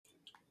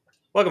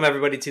Welcome,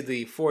 everybody, to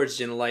the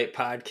Forged in Light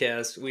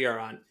podcast. We are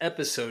on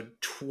episode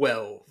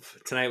 12.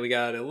 Tonight, we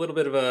got a little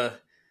bit of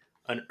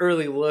an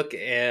early look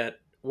at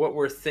what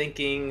we're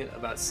thinking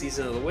about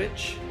Season of the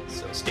Witch,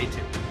 so stay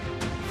tuned.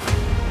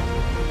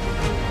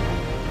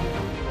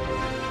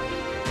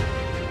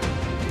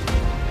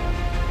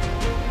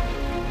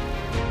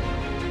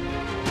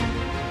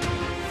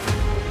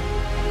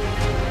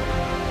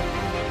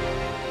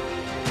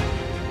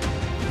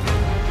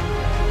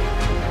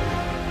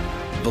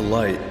 The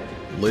light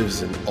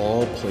lives in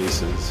all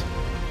places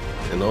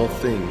and all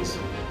things.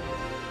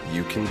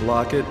 You can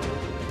block it,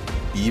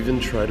 even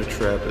try to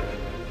trap it,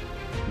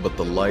 but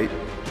the light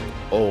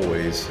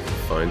always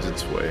finds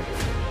its way,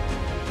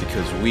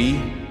 because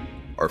we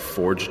are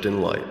forged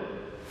in light.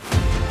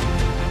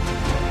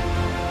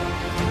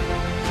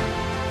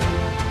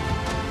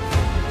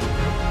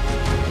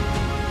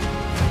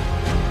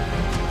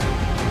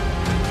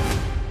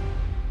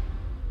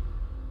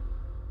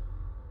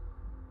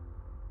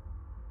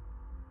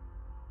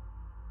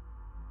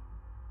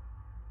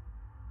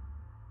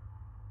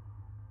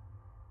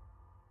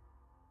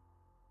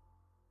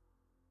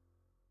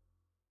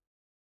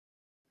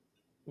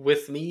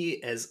 With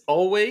me, as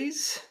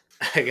always,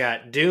 I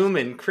got Doom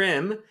and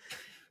Crim,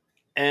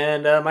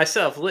 and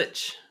myself,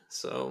 Lich.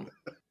 So,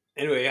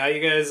 anyway,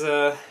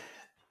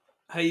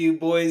 how you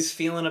boys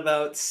feeling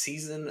about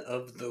Season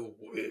of the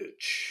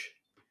Witch?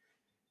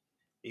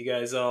 You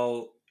guys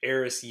all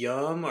Eris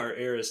Yum or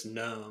Eris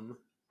Num?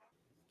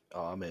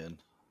 Oh, I'm in.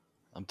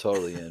 I'm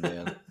totally in,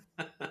 man.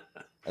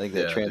 I think that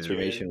Yeah, dude.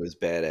 transformation was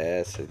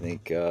badass. I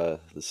think the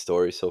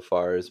story so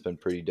far has been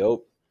pretty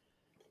dope.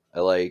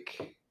 I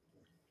like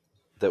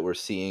that we're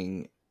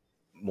seeing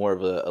more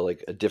of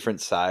a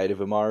different side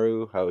of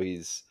Amaru, how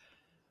he's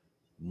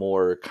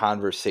more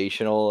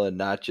conversational and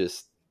not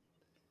just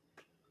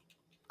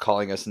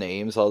calling us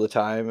names all the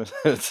time.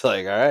 It's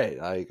like, all right,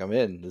 I'm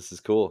in. This is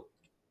cool.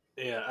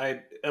 Yeah,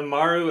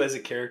 Amaru as a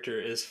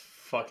character is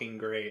fucking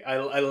great.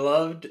 I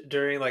loved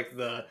during like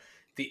the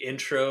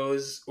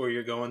intros where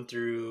you're going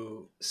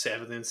through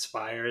Seventh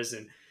Spires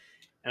and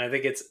I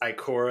think it's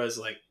Ikora's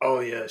like,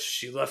 oh yeah,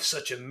 she left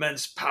such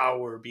immense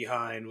power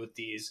behind with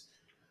these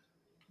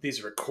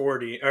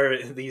recording or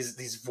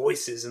these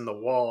voices in the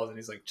walls, and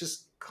he's like,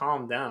 just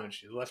calm down.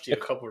 She left you a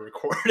couple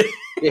recordings.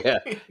 Yeah,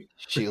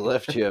 she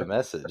left you a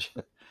message.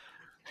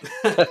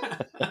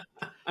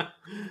 that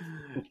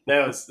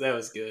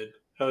was good.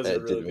 I was a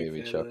That did really make big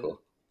me fan of that.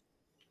 chuckle.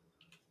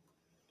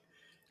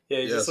 Yeah,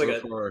 he's Yeah, just like so a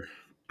far.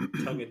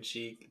 tongue in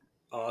cheek.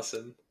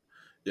 Awesome.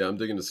 Yeah, I'm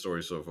digging the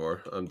story so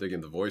far. I'm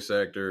digging the voice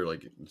actor.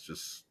 Like, it's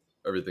just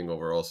everything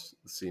overall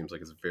seems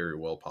like it's very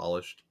well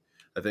polished.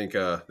 I think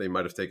they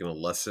might have taken a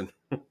lesson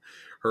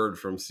heard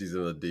from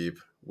Season of the Deep,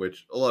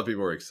 which a lot of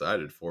people were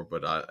excited for,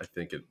 but I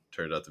think it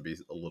turned out to be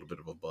a little bit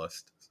of a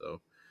bust.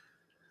 So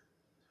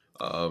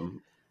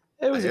um,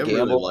 It I was a am really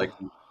gamble.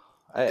 liking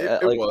I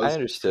it. like I Was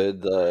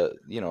understood the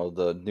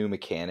new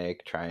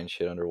mechanic trying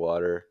shit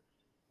underwater.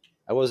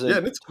 I yeah, wasn't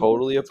and it's cool.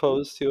 totally It's cool.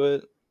 opposed to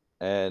it,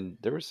 and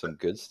there was some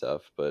good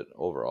stuff, but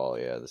overall,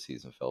 yeah, the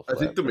season fell I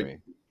think flat for me.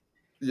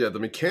 the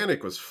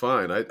mechanic was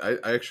fine. I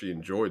actually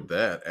enjoyed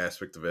that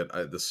aspect of it.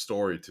 The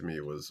story to me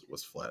was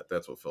flat.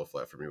 That's what fell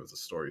flat for me, was the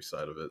story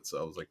side of it. So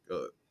I was like,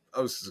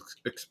 I was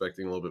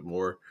expecting a little bit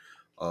more.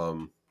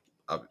 Um,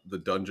 the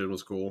dungeon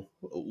was cool,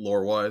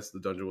 lore wise. The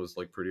dungeon was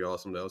like pretty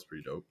awesome. That was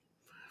pretty dope.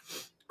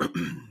 Yeah,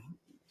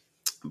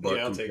 But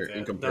I'll take in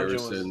that.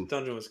 comparison,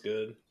 Dungeon was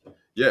good.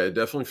 yeah, it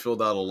definitely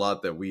filled out a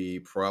lot that we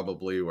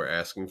probably were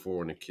asking for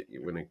when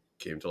it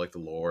came to like the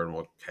lore and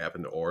what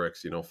happened to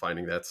Oryx.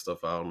 Finding that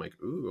stuff out. I'm like,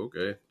 ooh,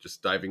 okay.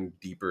 Just diving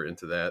deeper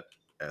into that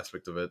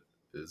aspect of it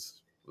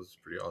was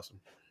pretty awesome.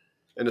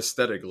 And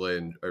aesthetically,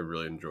 and I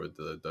really enjoyed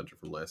the dungeon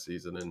from last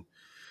season. And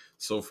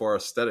so far,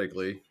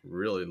 aesthetically,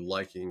 really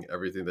liking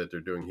everything that they're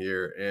doing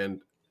here,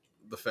 and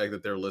the fact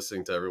that they're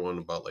listening to everyone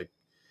about like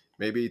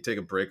maybe take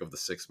a break of the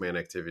 6-man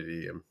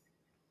activity and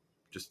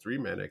just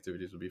 3-man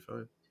activities would be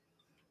fine.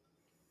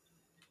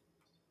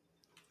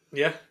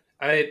 Yeah,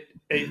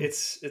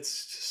 it's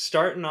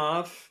starting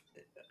off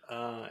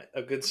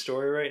a good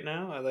story right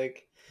now. I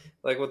like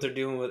what they're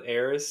doing with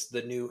Eris,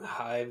 the new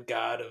Hive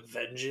God of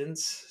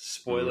Vengeance.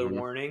 Spoiler Mm-hmm.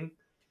 warning.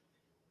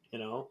 You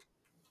know,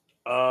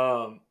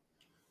 um,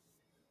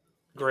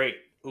 great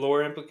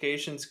lore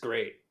implications.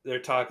 Great. They're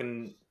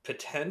talking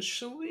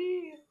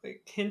potentially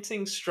like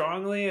hinting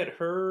strongly at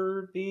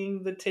her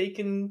being the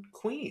Taken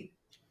Queen,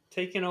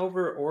 taking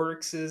over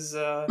Oryx's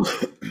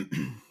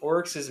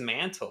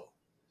mantle.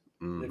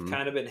 They've Mm-hmm.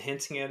 kind of been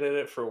hinting at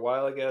it for a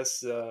while, I guess.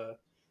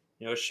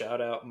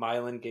 Shout out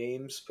Mylan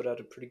Games put out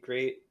a pretty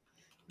great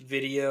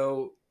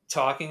video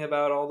talking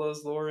about all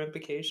those lore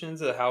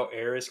implications of how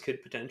Eris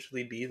could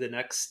potentially be the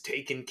next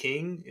Taken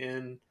King,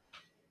 and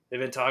they've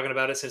been talking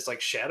about it since like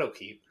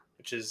Shadowkeep,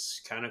 which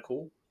is kind of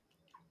cool.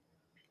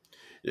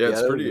 Yeah, Yeah,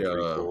 it's that would pretty. be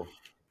pretty cool.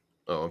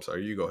 Oh, I'm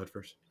sorry. You go ahead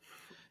first.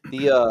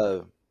 The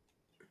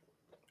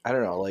I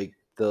don't know, like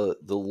the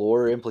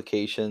lore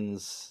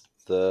implications,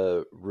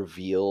 the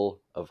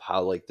reveal of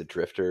how like the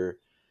Drifter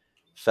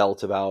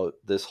felt about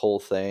this whole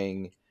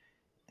thing,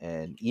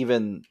 and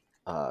even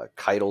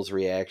Keitel's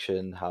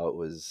reaction, how it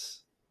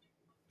was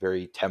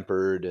very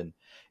tempered, and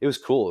it was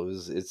cool.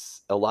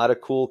 It's a lot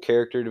of cool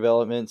character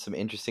development, some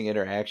interesting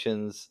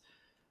interactions,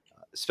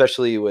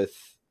 especially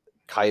with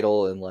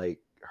Keitel and like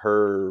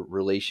her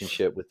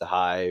relationship with the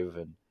Hive.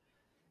 And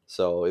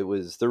so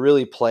they're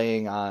really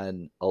playing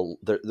on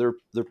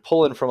they're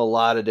pulling from a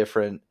lot of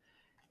different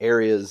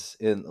areas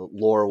in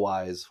lore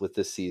wise with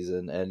this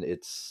season, and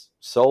it's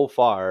so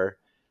far.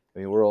 I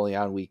mean, we're only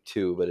on week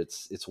 2, but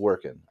it's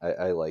working.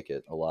 I like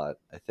it a lot.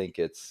 I think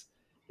it's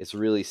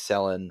really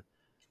selling.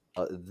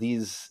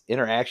 These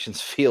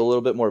interactions feel a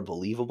little bit more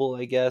believable,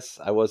 I guess.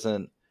 I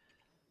wasn't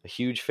a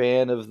huge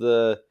fan of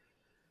the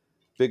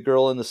big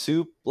girl in the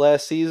soup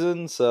last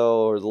season,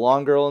 or the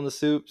long girl in the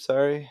soup,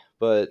 sorry,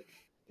 but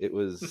it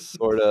was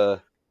sort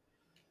of,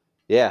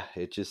 yeah,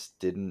 it just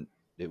didn't.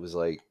 It was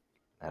like,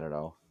 I don't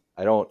know.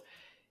 I don't.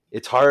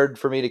 It's hard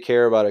for me to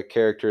care about a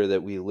character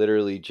that we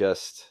literally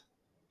just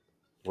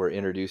were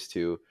introduced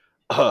to.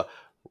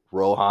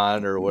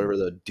 Rohan, or whatever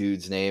the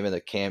dude's name in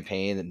the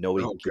campaign, that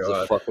nobody Oh gives a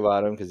God. fuck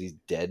about him because he's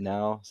dead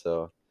now.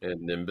 So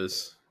And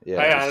Nimbus.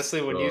 yeah, I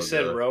honestly, when you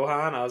said God.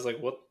 Rohan, I was like,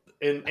 "What?"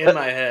 In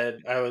my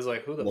head, I was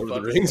like, "Who the Lord of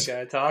the fuck is Rings? this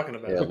guy talking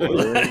about?" Yeah, Lord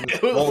of the Rings.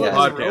 Who the Wrong Yeah.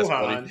 fuck is podcast,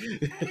 Rohan?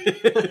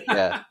 buddy.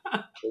 Yeah,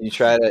 when you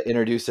try to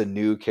introduce a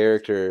new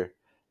character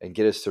and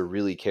get us to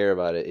really care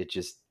about it, it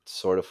just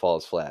sort of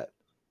falls flat.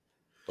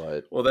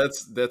 But Well,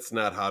 that's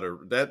not how to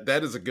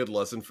that is a good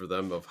lesson for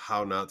them of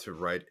how not to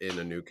write in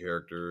a new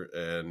character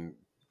and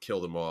kill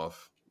them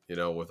off,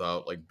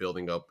 without like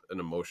building up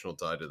an emotional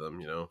tie to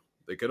them.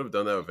 They could have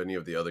done that with any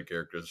of the other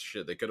characters.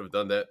 Shit, they could have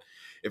done that.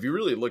 If you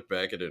really look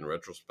back at it in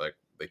retrospect,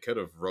 they could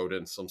have wrote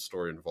in some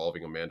story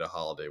involving Amanda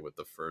Holiday with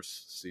the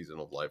first season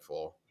of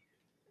Lightfall,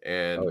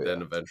 and oh yeah,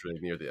 then eventually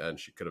near the end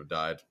she could have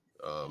died,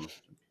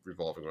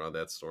 revolving around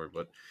that story.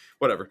 But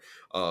whatever.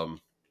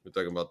 We're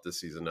talking about this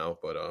season now,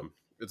 but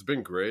it's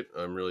been great.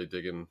 I'm really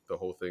digging the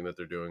whole thing that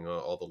they're doing,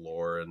 all the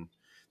lore, and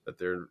that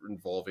they're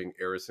involving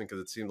Eris in, because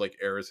it seemed like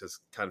Eris has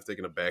kind of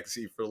taken a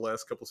backseat for the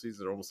last couple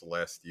seasons, almost the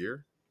last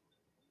year,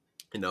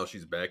 and now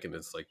she's back and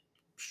it's like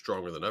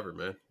stronger than ever,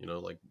 man.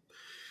 Like,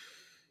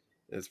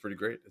 it's pretty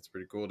great. It's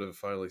pretty cool to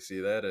finally see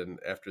that. And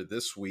after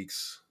this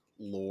week's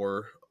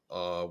lore,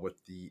 with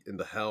the in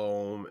the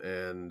helm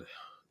and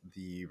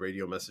the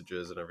radio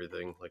messages and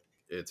everything, like,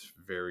 it's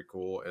very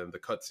cool. And the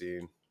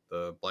cutscene,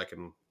 the black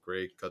and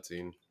gray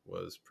cutscene,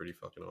 was pretty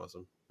fucking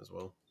awesome as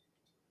well.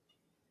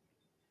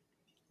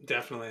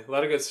 Definitely, a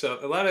lot of good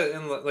stuff. A lot of,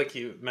 and like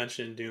you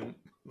mentioned, Doom,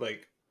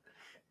 like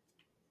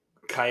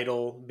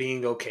Keitel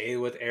being okay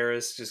with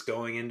Eris just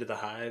going into the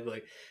Hive,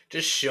 like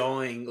just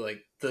showing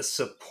like the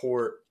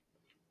support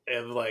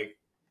of like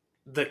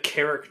the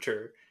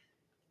character.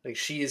 Like,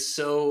 she is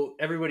so,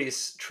 everybody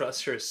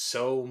trusts her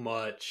so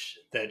much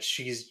that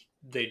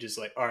they just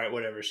like, all right,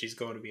 whatever, she's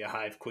going to be a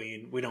Hive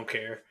queen, we don't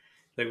care,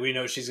 like we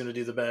know she's going to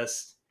do the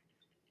best.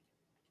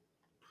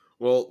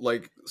 Well,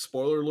 like,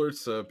 spoiler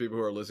alerts, people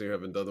who are listening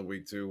haven't done the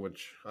week 2,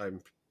 which I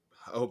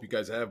hope you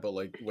guys have. But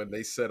like, when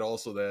they said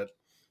also that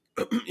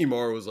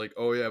Imara was like,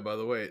 "Oh yeah, by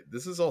the way,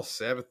 this is all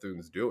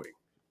Savathun's doing.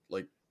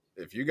 Like,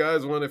 if you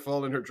guys want to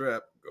fall in her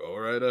trap, go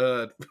right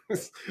ahead."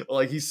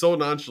 Like, he's so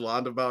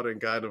nonchalant about it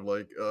and kind of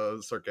like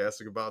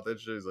sarcastic about that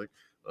shit. He's like,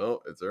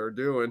 "Oh, it's her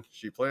doing.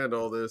 She planned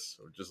all this.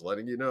 I'm just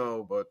letting you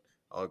know. But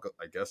I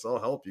guess I'll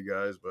help you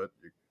guys. But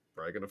you're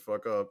probably gonna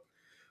fuck up."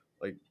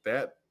 Like,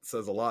 that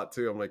says a lot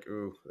too. I'm like,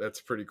 ooh, that's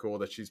pretty cool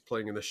that she's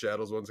playing in the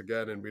shadows once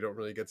again, and we don't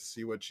really get to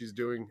see what she's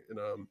doing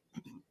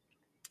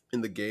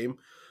in the game,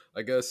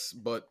 I guess.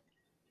 But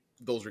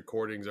those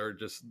recordings are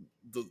just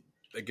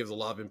that gives a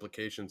lot of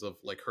implications of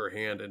like her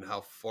hand and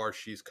how far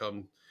she's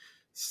come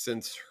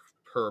since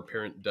her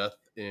apparent death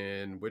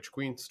in Witch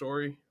Queen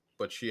story.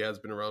 But she has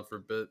been around for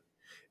a bit,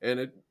 and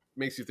it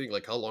makes you think,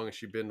 like, how long has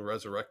she been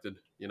resurrected?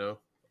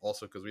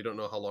 Also, because we don't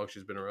know how long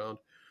she's been around.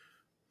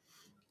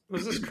 It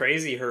was just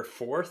crazy, her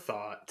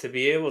forethought to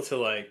be able to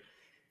like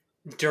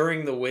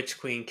during the Witch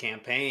Queen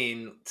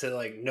campaign to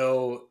like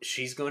know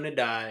she's going to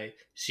die,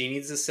 she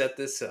needs to set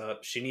this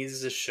up, she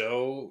needs to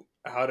show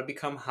how to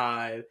become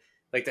Hive,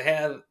 like to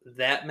have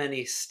that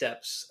many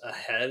steps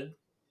ahead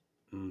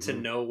to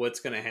know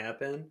what's going to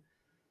happen.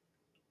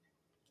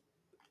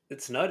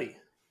 It's nutty.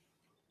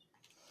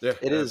 Yeah,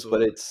 it is,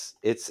 but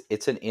absolutely.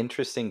 it's an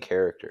interesting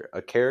character,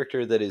 a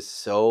character that is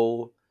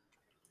so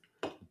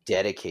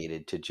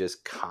dedicated to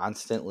just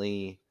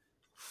constantly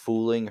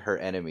fooling her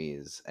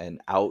enemies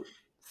and out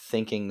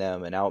thinking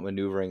them and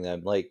outmaneuvering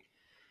them. Like,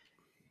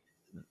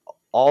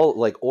 all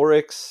like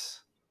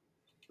Oryx,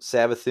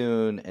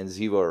 Savathun, and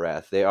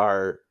Zivorath, they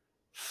are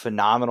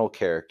phenomenal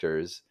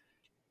characters.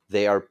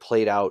 They are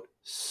played out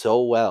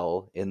so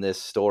well in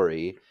this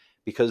story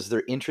because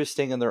they're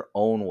interesting in their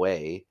own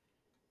way.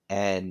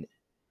 And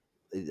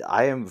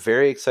I am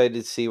very excited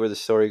to see where the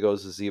story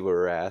goes with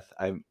Zivorath.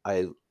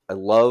 I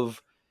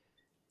love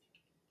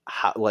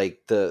how,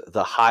 like,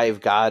 the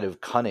Hive god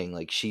of cunning.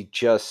 Like, she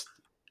just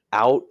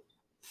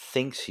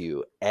outthinks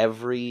you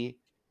every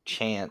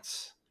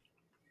chance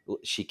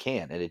she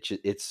can, and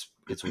it's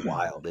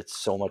wild. It's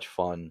so much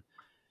fun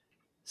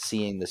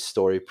seeing the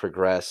story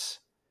progress.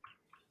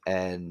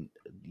 And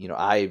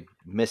I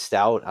missed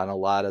out on a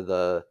lot of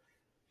the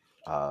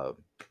uh,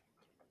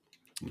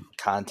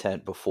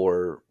 content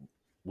before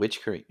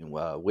Witch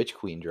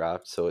Queen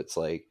dropped, so it's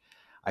like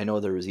I know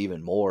there was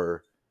even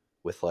more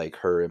with like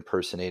her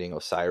impersonating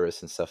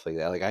Osiris and stuff like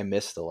that. Like I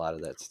missed a lot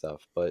of that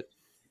stuff, but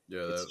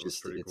Yeah, it's that was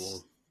just pretty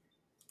cool.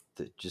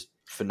 just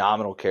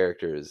phenomenal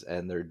characters,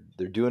 and they're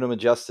doing them a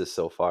justice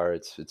so far.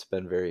 It's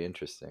been very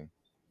interesting.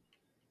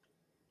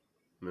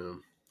 Yeah.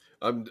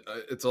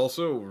 It's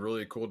also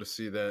really cool to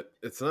see that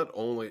it's not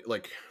only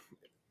like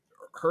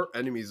her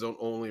enemies don't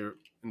only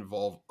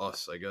involve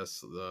us, I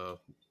guess, the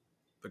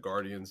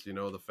Guardians,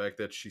 the fact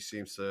that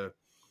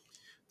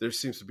there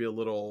seems to be a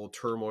little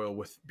turmoil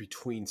with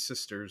between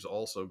sisters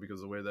also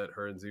because of the way that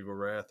her and Ziva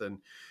Wrath, and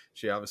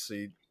she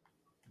obviously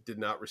did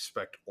not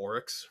respect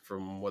Oryx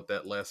from what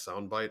that last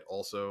soundbite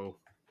also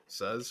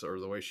says, or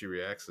the way she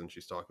reacts, and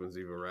she's talking with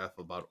Ziva Wrath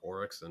about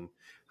Oryx and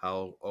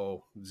how,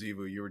 oh,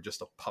 Zivu, you were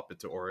just a puppet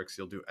to Oryx,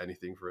 you'll do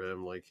anything for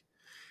him. Like,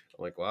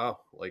 I'm like, wow,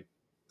 like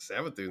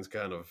Savathun's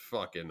kind of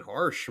fucking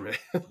harsh, man.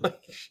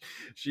 Like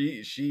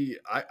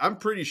I'm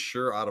pretty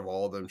sure out of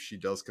all of them, she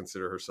does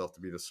consider herself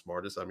to be the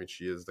smartest. I mean,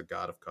 she is the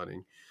god of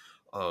cunning.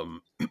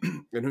 And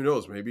who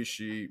knows, maybe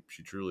she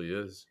truly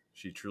is.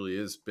 She truly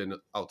has been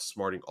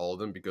outsmarting all of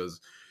them because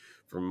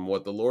from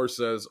what the lore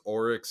says,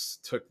 Oryx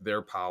took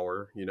their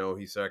power.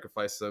 He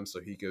sacrificed them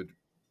so he could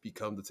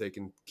become the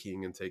Taken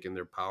King and taking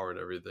their power and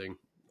everything,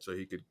 so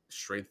he could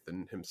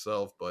strengthen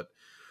himself. But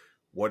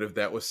what if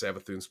that was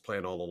Savathun's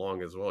plan all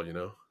along as well?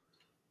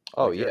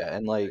 Oh Like, hey, yeah,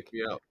 and take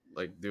me out,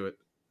 like do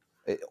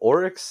it.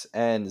 Oryx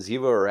and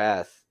Ziva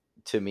Wrath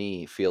to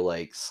me feel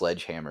like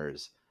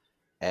sledgehammers,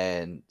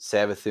 and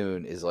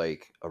Savathun is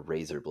like a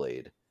razor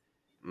blade.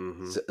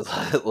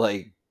 Mm-hmm.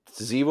 Like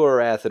Ziva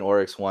Wrath and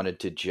Oryx wanted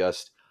to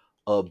just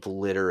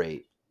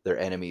obliterate their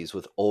enemies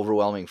with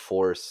overwhelming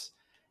force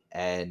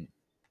and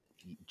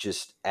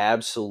just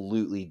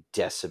absolutely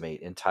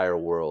decimate entire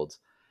worlds.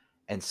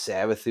 And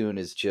Savathun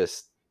is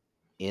just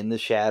in the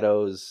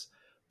shadows,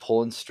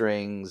 pulling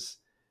strings,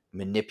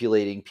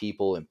 manipulating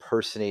people,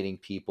 impersonating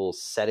people,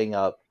 setting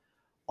up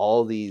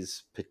all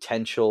these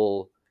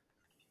potential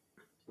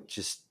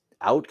just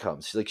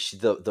outcomes. Like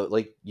the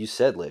like you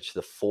said, Lich,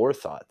 the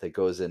forethought that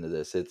goes into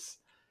this, it's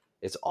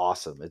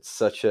awesome. It's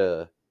such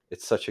a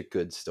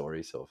good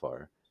story so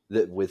far.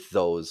 That with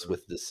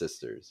the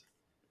sisters.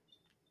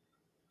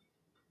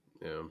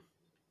 Yeah.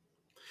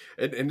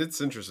 And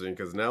it's interesting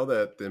because now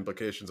that the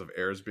implications of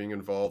Eris being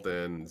involved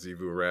and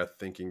Zivu Wrath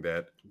thinking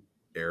that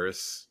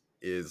Eris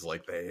is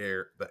like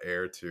the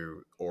heir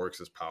to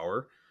Oryx's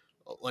power,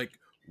 like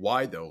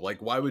why though?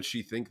 Like why would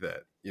she think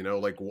that?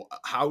 Like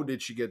how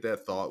did she get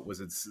that thought? Was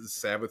it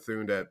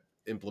Savathun that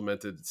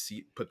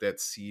put that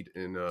seed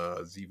in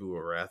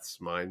Zivu Wrath's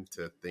mind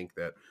to think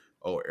that,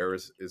 oh,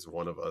 Eris is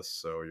one of us,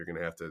 so you're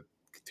gonna have to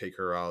take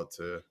her out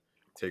to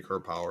take her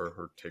power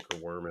or take her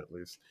worm at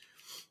least.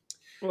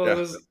 Well,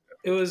 Yeah.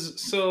 it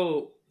was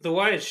so the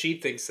why she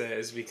thinks that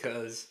is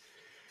because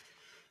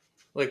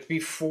like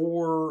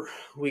before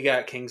we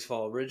got King's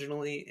Fall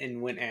originally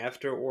and went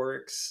after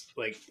Oryx,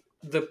 like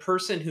the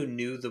person who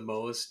knew the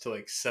most to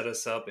like set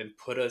us up and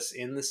put us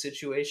in the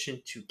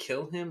situation to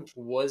kill him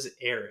was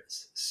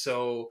Eris.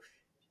 So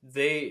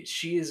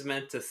she is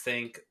meant to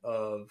think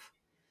of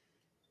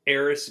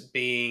Eris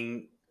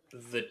being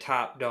the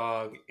top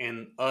dog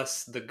and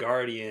us the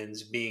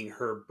guardians being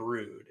her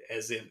brood,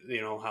 as if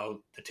how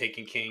the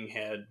Taken King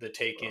had the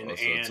Taken So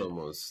it's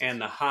almost and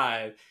the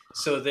Hive.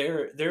 So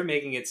they're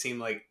making it seem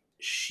like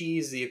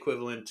she's the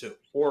equivalent to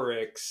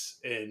Oryx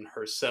and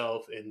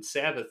herself and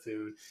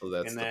Savathun, so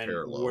that's and the then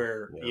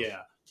parallel.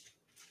 yeah.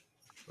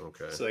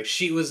 Okay. So like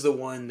she was the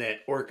one that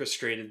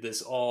orchestrated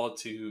this all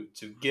to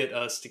get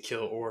us to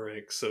kill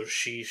Oryx, so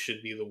she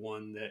should be the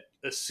one that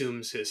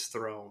assumes his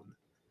throne.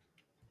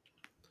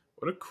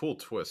 What a cool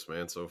twist,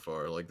 man, so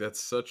far. Like that's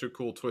such a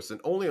cool twist. And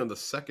only on the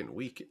second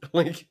week.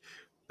 Like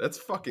that's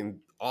fucking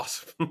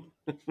awesome.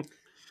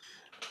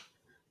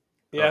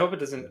 Yeah, I hope it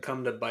doesn't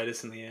come to bite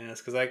us in the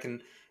ass because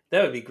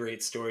that would be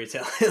great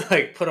storytelling.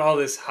 Like put all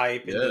this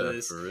hype into yeah,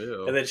 this, for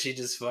real. and then she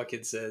just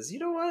fucking says, "You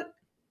know what?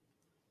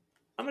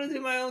 I'm gonna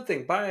do my own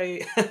thing.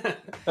 Bye."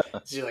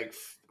 She like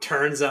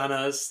turns on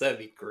us. That'd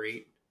be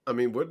great. I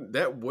mean,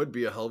 that would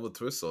be a hell of a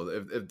twist though.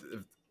 If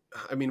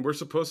I mean, we're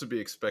supposed to be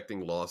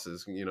expecting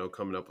losses,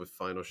 coming up with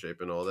Final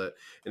Shape and all that.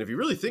 And if you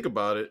really think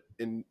about it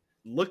and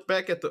look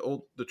back at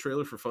the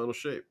trailer for Final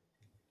Shape,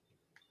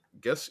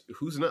 guess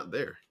who's not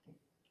there?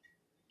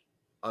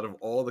 Out of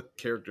all the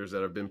characters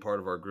that have been part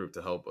of our group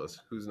to help us,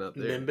 who's not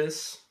there?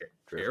 Nimbus.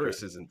 Drifter.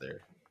 Eris isn't there.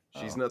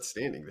 She's Oh. not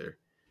standing there.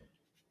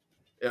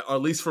 Yeah,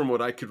 at least from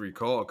what I could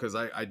recall, because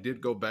I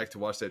did go back to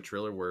watch that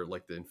trailer where,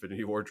 like the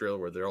Infinity War trailer,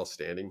 where they're all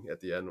standing at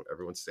the end,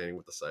 everyone's standing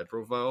with the side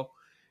profile,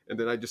 and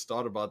then I just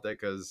thought about that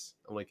because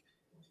I'm like,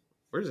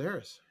 "Where's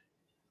Eris?"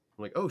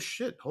 I'm like, "Oh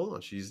shit, hold on,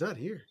 she's not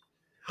here."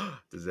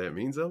 Does that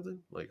mean something?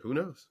 Like, who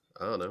knows?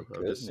 I don't know.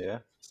 I'm Good, just yeah.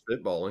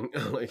 spitballing.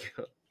 Like,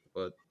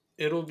 but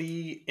It'll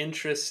be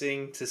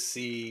interesting to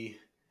see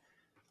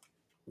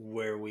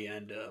where we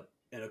end up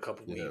in a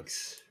couple Yeah.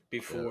 weeks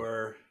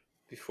before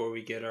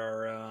we get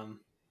our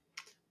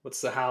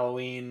what's the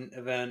Halloween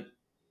event?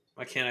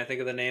 Why can't I think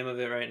of the name of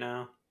it right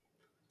now?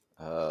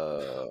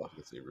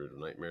 Let's see, Root of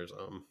Nightmares.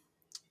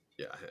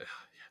 Yeah,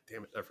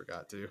 damn it, I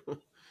forgot to.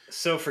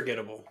 So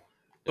forgettable. Yeah,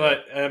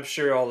 But I'm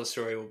sure all the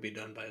story will be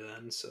done by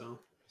then, so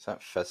It's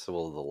not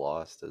Festival of the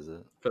Lost, is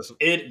it?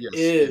 it yes, it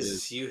is.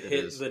 is. You It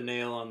hit is. the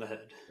nail on the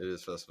head. It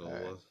is Festival All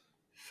of right. Lost.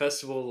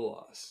 Festival of the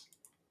Lost.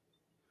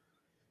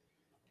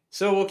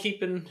 So we'll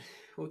keep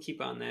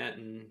on that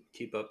and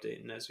keep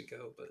updating as we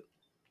go. But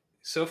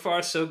so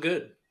far, so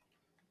good.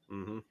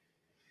 Mm-hmm.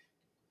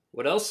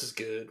 What else is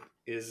good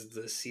is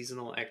the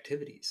seasonal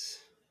activities.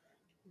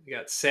 We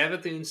got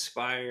Savathun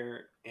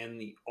Spire and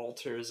the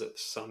Altars of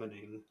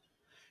Summoning.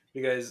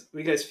 What do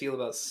you guys feel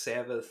about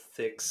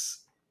Savathix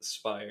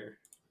Spire?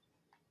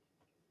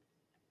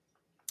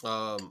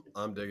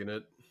 I'm digging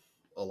it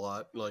a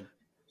lot. Like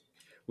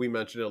we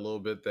mentioned a little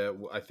bit that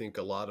I think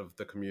a lot of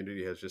the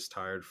community has just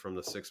tired from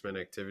the 6-man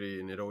activity,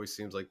 and it always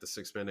seems like the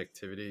 6-man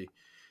activity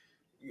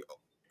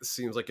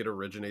seems like it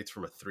originates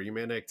from a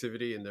 3-man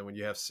activity, and then when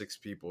you have 6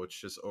 people, it's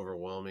just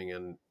overwhelming.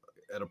 And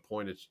at a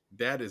point,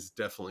 that is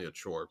definitely a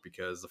chore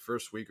because the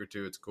first week or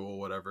two, it's cool,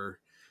 whatever.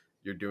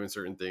 You're doing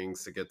certain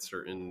things to get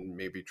certain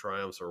maybe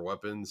triumphs or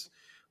weapons,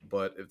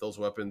 but if those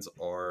weapons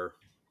are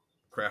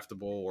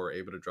craftable or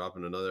able to drop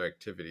in another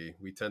activity,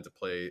 we tend to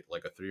play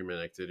like a 3-man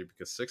activity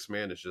because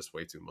 6-man is just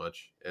way too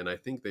much. And I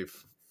think they've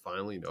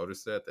finally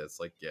noticed that. That's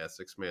like, yeah,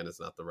 6-man is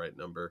not the right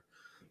number.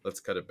 Let's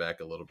cut it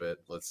back a little bit.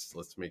 Let's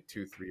make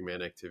 2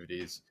 3-man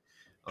activities,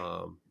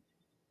 um,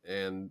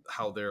 and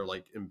how they're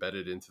like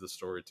embedded into the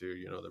story too.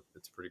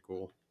 It's pretty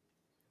cool.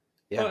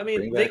 Yeah, Well, I mean,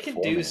 bring back 4-man.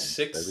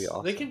 That'd be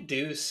They can awesome.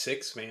 do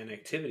 6-man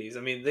activities.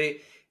 I mean,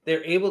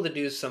 they're able to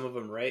do some of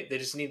them right. They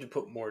just need to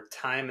put more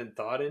time and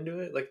thought into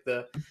it. Like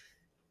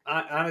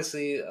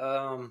honestly,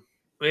 well,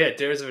 yeah,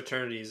 Dares of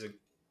Eternity is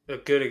a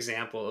good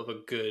example of a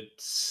good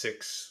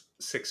six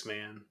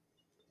man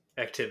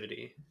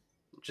activity.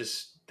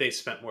 Just they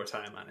spent more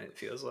time on it. It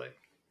feels like.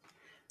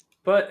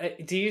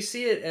 But do you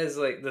see it as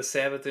like the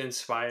Sabbath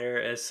Inspire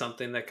as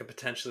something that could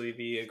potentially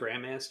be a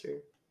Grandmaster?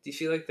 Do you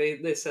feel like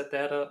they set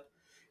that up?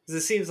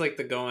 Because it seems like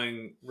the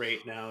going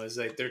rate now is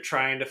like they're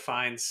trying to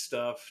find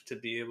stuff to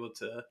be able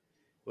to,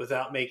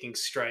 without making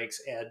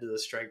strikes, add to the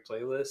strike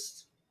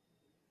playlist.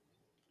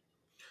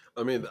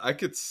 I mean, I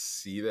could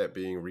see that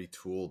being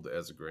retooled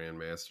as a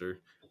grandmaster.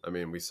 I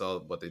mean, we saw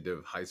what they did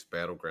with Heist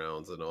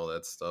Battlegrounds and all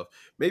that stuff.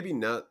 Maybe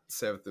not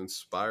Sabbath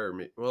Inspire.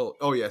 Well,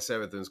 oh yeah,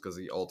 Sabbath's because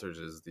the altars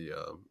is the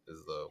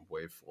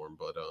waveform,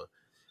 but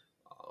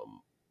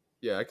um,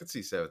 yeah, I could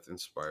see Sabbath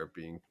Inspire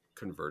being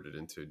converted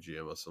into a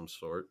GM of some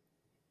sort.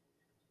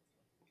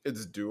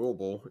 It's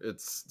doable.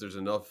 There's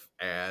enough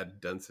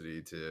ad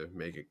density to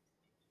make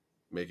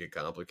it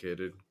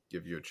complicated,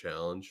 give you a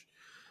challenge.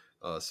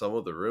 Some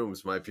of the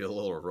rooms might be a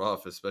little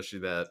rough, especially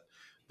that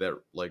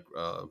like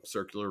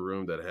circular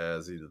room that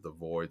has either the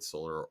void,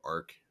 solar, or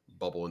arc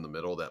bubble in the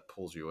middle that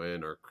pulls you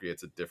in or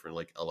creates a different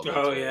like Oh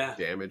elemental yeah,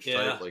 damage type.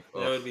 yeah, Like, that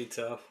oh would be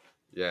tough.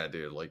 yeah,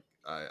 dude. Like,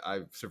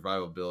 I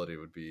survivability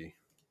would be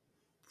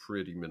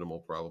pretty minimal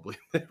probably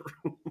in that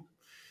room.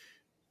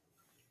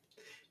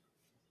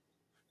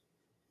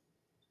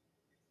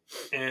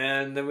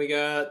 And then we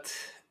got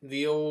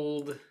the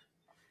old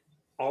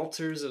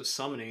Altars of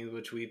Summoning,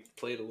 which we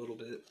played a little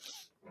bit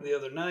the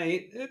other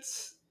night.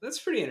 That's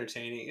pretty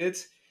entertaining.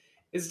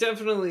 It's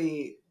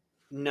definitely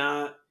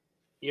not.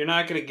 You're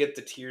not going to get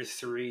the tier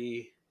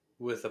 3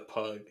 with a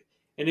pug,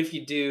 and if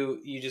you do,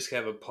 you just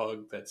have a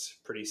pug that's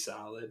pretty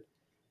solid.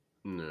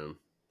 No.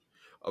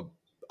 Uh,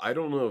 I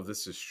don't know if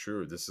this is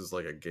true. This is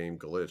like a game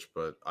glitch,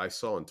 but I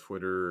saw on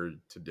Twitter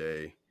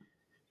today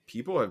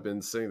people have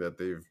been saying that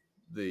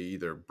they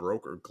either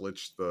broke or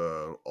glitched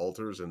the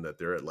altars and that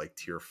they're at like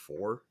tier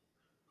 4,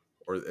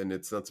 and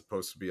it's not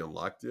supposed to be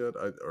unlocked yet,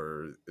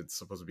 or it's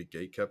supposed to be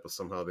gate kept, but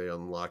somehow they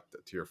unlocked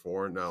tier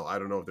 4. Now I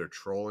don't know if they're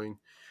trolling.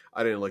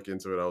 I didn't look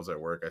into it. I was at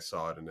work. I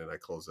saw it and then I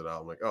closed it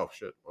out. I'm like, oh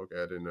shit, okay,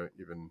 I didn't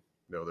even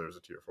know there was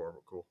a tier 4,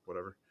 but cool,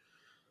 whatever.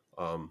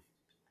 Um,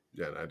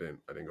 yeah, and I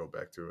didn't go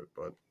back to it,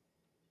 but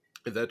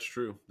if that's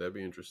true, that'd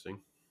be interesting.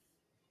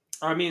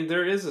 I mean,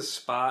 there is a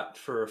spot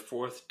for a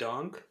 4th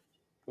dunk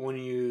when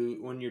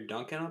you're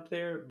dunking up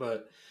there,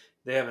 but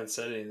they haven't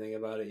said anything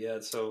about it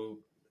yet. So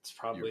it's You're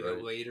probably right.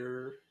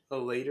 a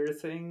later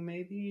thing,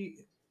 maybe.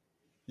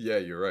 Yeah,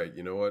 you're right.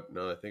 You know what?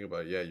 Now that I think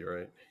about it, yeah, you're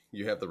right.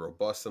 You have the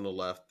robust on the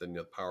left, then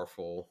the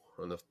powerful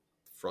on the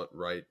front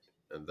right,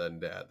 and then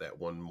that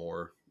one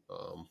more,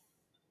 um,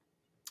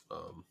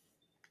 um,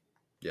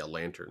 yeah,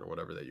 lantern or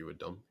whatever that you would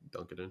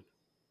dunk it in.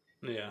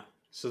 Yeah.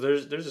 So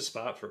there's a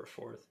spot for a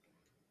 4th.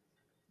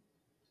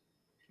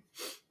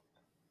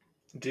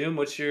 Doom,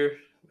 what's your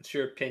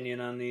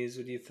opinion on these?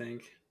 What do you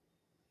think?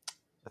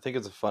 I think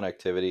it's a fun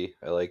activity.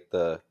 I like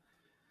the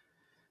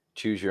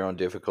choose your own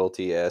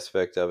difficulty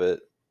aspect of it.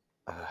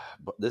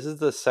 But this is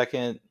the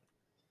second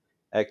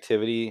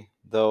activity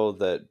though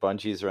that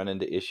Bungie's run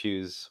into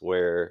issues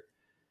where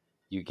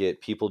you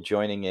get people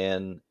joining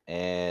in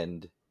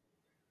and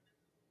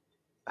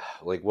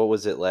like what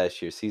was it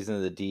last year, Season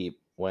of the Deep,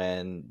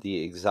 when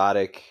the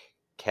exotic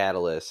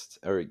catalyst,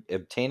 or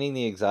obtaining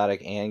the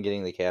exotic and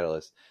getting the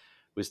catalyst,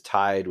 was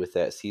tied with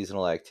that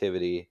seasonal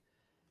activity,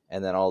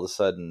 and then all of a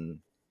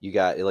sudden you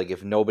got, like,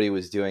 if nobody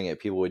was doing it,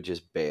 people would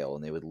just bail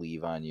and they would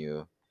leave on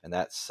you, and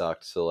that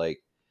sucked. So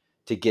like,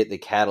 to get the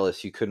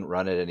catalyst, you couldn't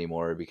run it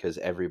anymore because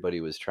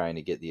everybody was trying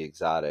to get the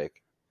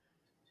exotic.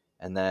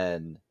 And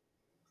then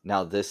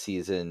now this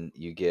season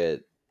you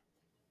get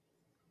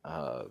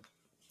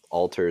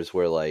alters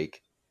where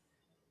like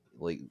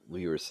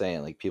we were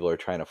saying, like people are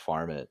trying to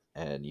farm it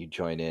and you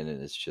join in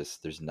and it's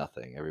just, there's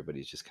nothing.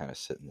 Everybody's just kind of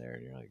sitting there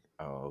and you're like,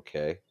 oh,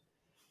 okay.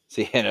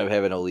 So you end up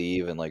having to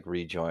leave and like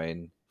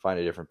rejoin, find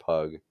a different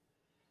pug.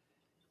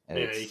 And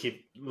Yeah, you it's,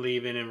 keep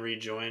leaving and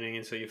rejoining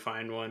until you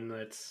find one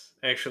that's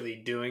actually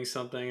doing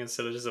something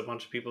instead of just a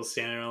bunch of people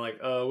standing around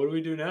like, what do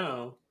we do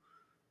now?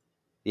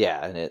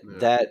 yeah, and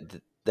Yeah.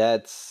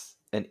 that's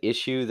an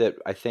issue that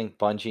I think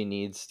Bungie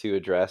needs to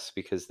address,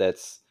 because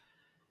that's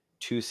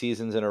 2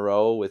 seasons in a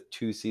row with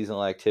 2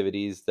 seasonal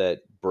activities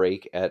that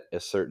break at a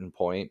certain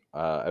point.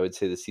 I would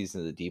say the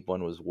Season of the Deep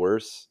one was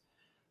worse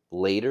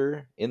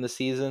later in the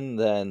season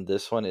than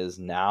this one is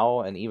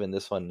now, and even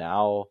this one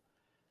now,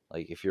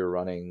 like if you're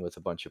running with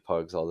a bunch of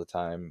pugs all the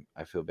time,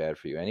 I feel bad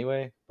for you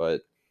anyway.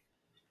 But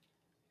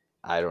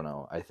I don't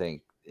know. I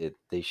think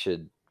they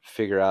should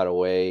figure out a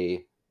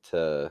way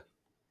to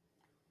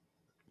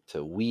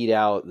weed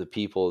out the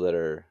people that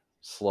are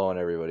slowing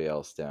everybody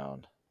else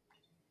down.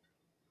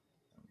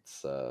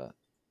 It's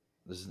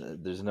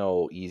there's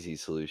no easy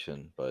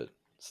solution, but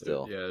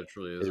still, Yeah, it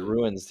truly it isn't.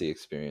 ruins the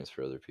experience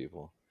for other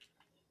people.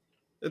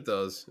 It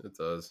does. It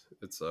does.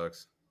 It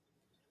sucks.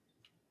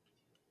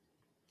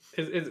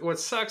 What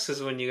sucks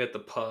is when you get the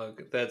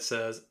pug that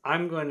says,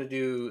 I'm going to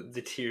do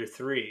the tier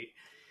 3,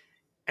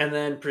 and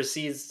then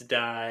proceeds to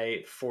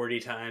die 40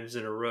 times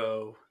in a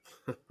row.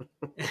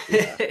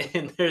 Yeah.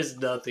 And there's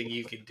nothing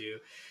you can do.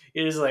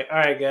 You're just like, all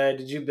right, guy,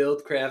 did you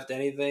build craft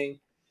anything?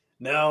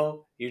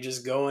 No, you're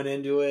just going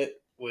into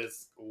it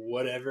with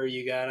whatever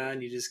you got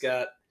on. You just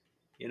got,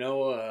 you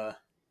know,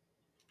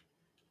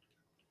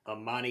 a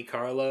Monte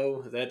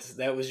Carlo.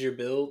 That was your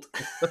build.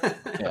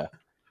 Yeah.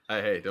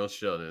 Hey, don't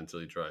shut it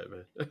until you try it,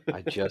 man.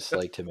 I just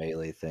like to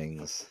melee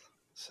things.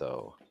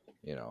 So,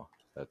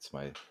 that's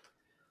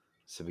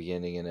it's the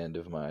beginning and end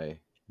of my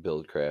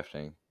build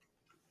crafting.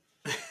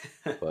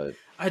 But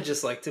I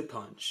just like to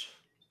punch.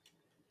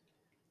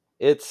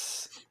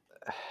 it's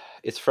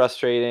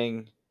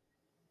frustrating,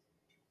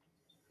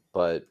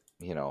 but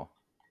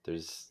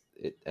there's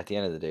at the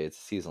end of the day, it's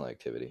a seasonal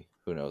activity.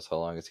 Who knows how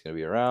long it's going to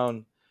be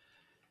around?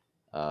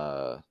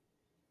 Uh,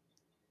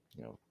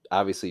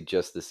 obviously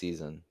just the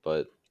season,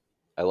 but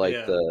I like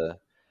Yeah.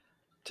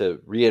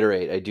 to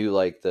reiterate, I do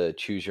like the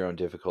choose your own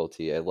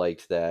difficulty. I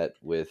liked that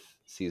with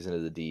Season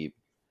of the Deep.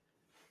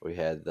 We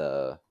had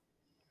the,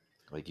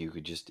 like, it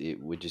would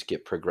just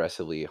get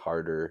progressively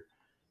harder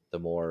the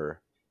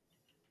more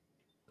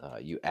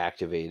you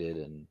activated,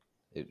 and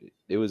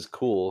it was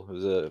cool. It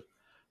was a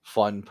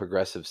fun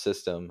progressive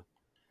system.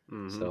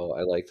 Hmm. So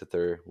I like that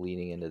they're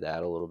leaning into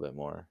that a little bit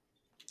more.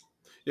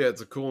 Yeah,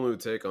 it's a cool new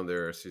take on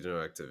their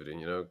seasonal activity.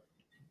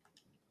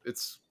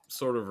 It's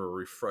sort of a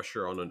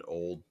refresher on an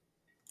old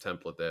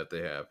template that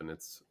they have, and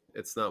it's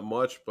not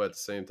much, but at the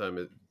same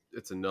time,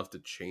 it's enough to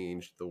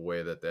change the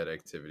way that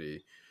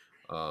activity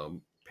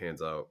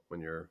pans out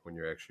when you're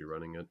actually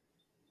running it.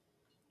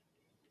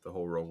 The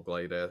whole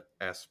roguelite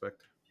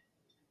aspect.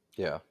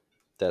 Yeah,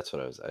 that's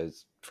what I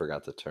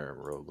forgot the term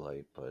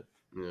roguelite, but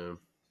Yeah.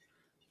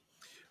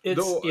 It's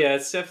Though. yeah,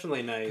 it's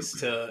definitely nice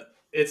to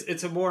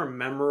it's a more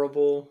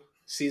memorable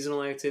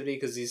seasonal activity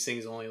because these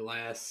things only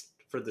last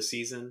for the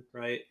season,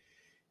 right?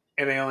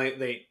 And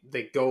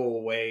they go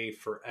away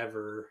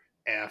forever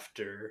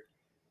after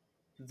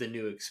the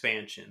new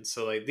expansion.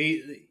 So like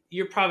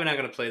you're probably not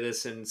going to play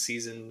this in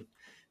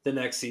the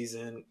next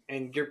season,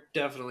 and you're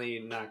definitely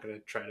not going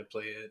to try to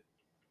play it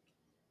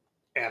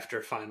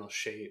after final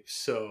shape.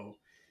 So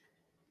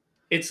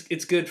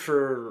it's good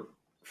for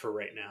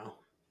right now,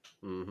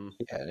 Hmm.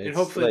 yeah, and and it's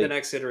hopefully the like,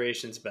 next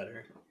iteration's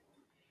better.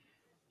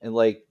 and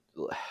like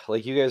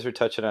you guys were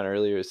touching on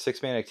earlier,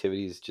 6-man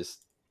activities,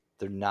 just,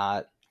 they're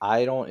not,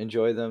 I don't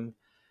enjoy them.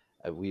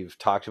 We've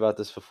talked about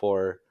this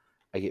before.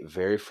 I get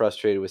very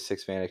frustrated with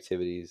 6-man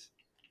activities.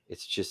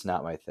 It's just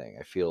not my thing.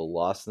 I feel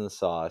lost in the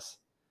sauce.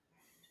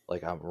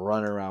 Like I'm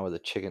running around with a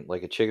chicken,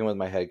 like a chicken with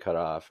my head cut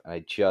off, and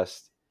I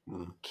just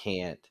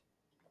can't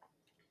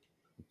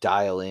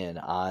dial in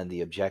on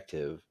the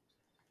objective.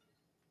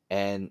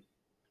 And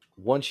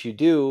once you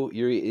do,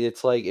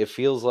 it's like, it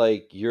feels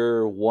like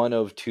you're one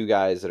of two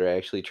guys that are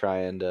actually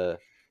trying to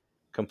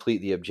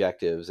complete the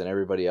objectives, and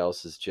everybody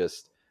else is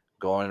just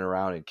going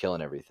around and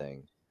killing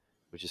everything,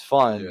 which is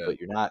fun, Yeah. but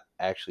you're not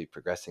actually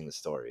progressing the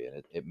story,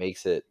 and it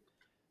makes it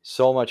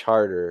so much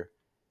harder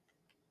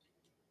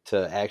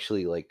to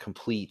actually like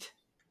complete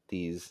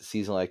these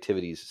seasonal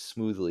activities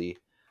smoothly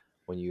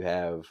when you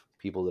have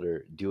people that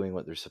are doing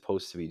what they're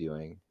supposed to be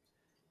doing.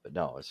 But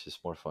no, it's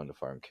just more fun to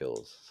farm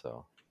kills.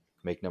 So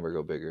make number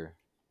go bigger.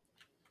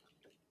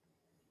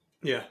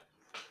 Yeah,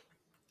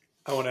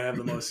 I want to have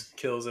the most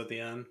kills at the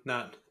end,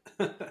 not.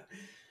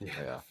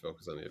 Yeah,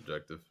 focus on the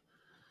objective.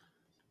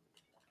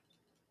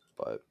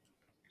 but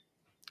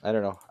I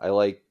don't know. I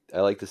like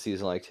the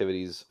seasonal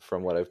activities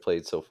from what I've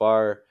played so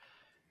far.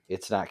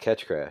 It's not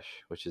Catch Crash,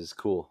 which is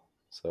cool.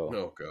 So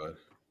Oh god.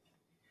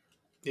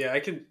 Yeah, I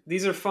can.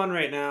 These are fun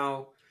right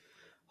now.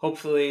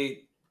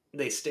 Hopefully,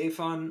 they stay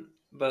fun.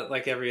 But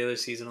like every other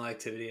seasonal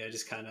activity, I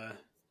just kind of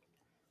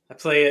I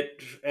play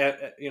it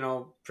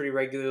pretty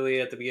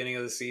regularly at the beginning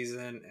of the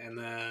season, and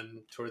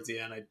then towards the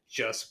end, I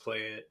just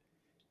play it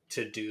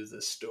to do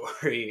the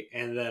story,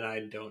 and then I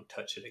don't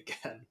touch it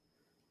again.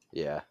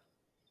 yeah,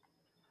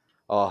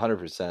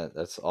 100%.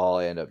 That's all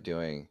I end up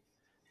doing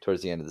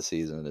towards the end of the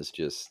season is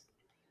just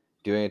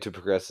doing it to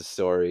progress the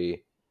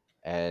story.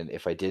 And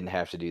if I didn't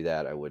have to do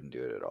that, I wouldn't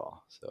do it at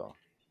all. So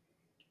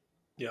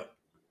Yep.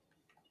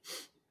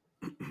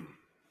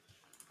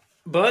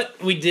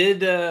 But we did.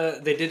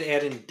 They did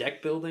add in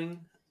deck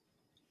building.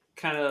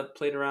 Kind of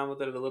played around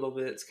with it a little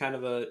bit. It's kind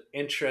of an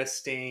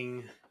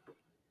interesting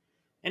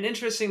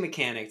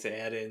mechanic to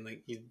add in.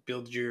 Like you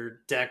build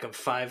your deck of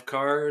 5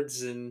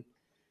 cards and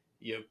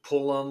you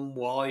pull them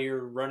while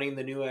you're running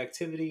the new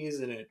activities,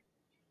 and it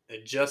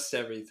adjusts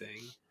everything,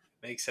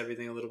 makes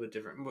everything a little bit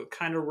different. But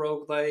kind of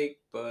roguelike,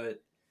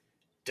 but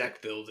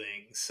deck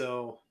building.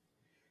 So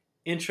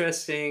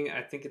interesting.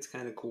 I think it's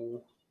kind of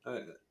cool.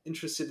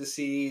 Interested to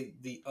see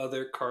the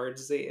other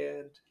cards they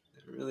add.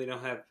 I really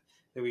don't have.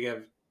 I think we have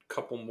a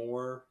couple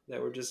more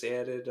that were just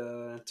added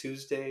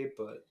Tuesday,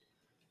 but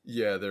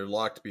Yeah, they're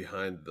locked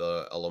behind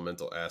the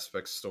elemental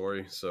aspects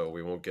story, so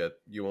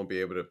you won't be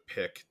able to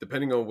pick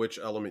depending on which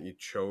element you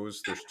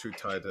chose. There's 2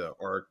 tied to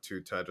arc,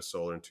 2 tied to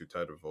solar, and 2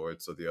 tied to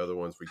void. So the other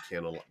ones we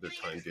can't they're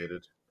time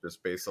gated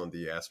just based on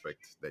the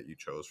aspect that you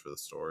chose for the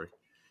story.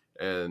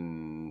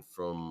 And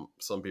from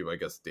some people, I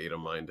guess, data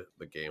mined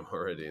the game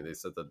already, and they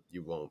said that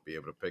you won't be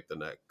able to pick the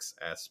next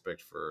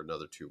aspect for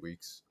another 2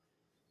 weeks.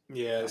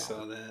 yeah, I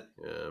saw that.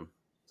 Yeah,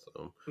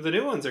 so The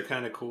new ones are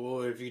kind of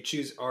cool. If you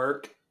choose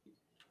arc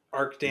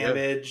yeah,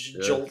 damage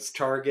yeah, jolts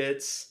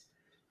targets.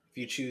 If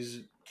you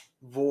choose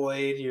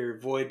void, your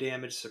void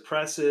damage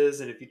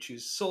suppresses, and if you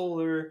choose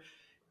solar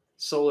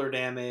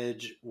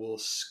damage will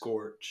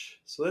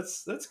scorch. So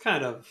that's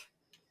kind of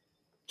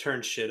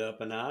turn shit up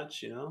a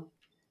notch, you know?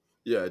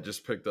 yeah. I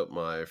just picked up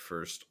my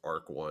first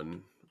arc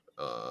one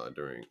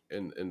during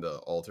in the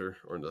altar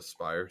or in the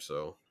spire,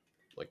 so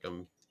like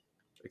I'm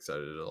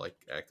excited to like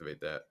activate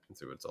that and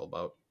see what it's all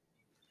about.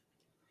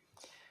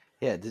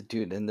 yeah,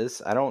 dude, and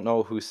this I don't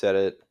know who said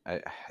it. I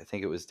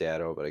think it was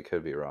Dado, but I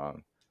could be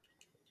wrong.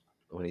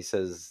 When he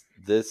says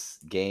this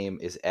game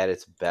is at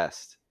its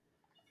best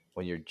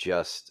when you're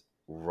just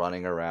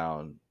running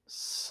around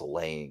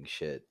slaying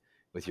shit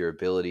with your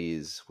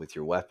abilities, with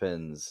your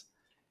weapons,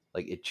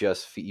 like it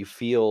just you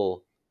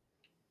feel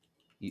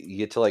you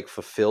get to like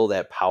fulfill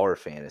that power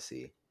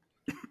fantasy,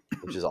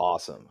 which is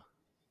awesome.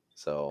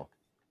 So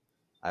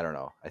I don't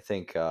know. I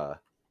think I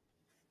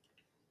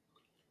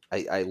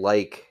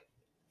like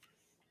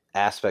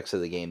aspects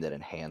of the game that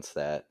enhance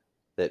that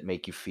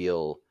make you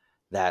feel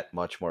that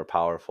much more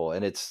powerful.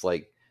 And it's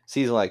like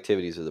seasonal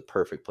activities are the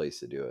perfect place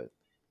to do it.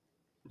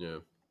 Yeah,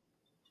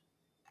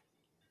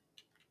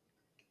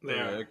 They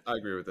are. I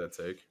agree with that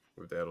take,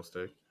 with Daddle's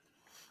take.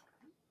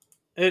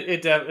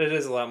 It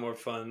is a lot more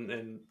fun.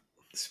 And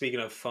speaking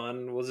of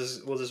fun, we'll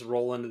just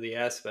roll into the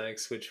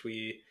aspects, which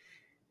we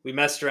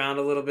messed around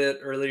a little bit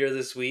earlier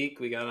this week.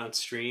 We got on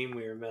stream.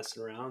 We were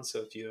messing around.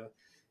 So if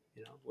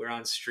we're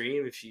on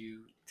stream. If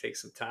you take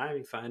some time,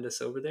 you find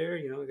us over there.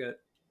 We got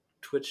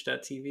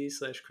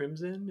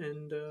twitch.tv/crimson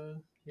and,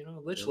 Yeah,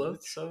 Lichloth.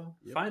 Lich. So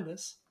Yep. find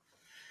us.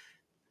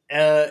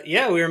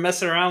 Yeah, we were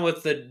messing around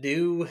with the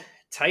new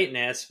Titan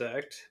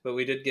aspect, but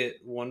we did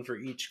get one for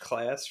each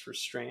class for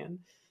Strand.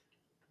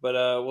 But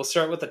we'll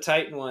start with the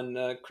Titan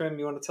one. Crim,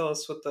 you want to tell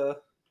us what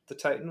the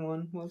Titan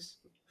one was?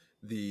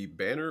 The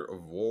Banner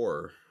of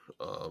War,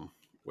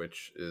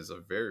 which is a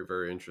very,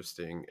 very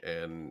interesting,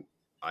 and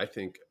I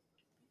think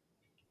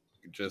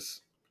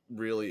just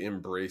really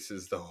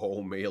embraces the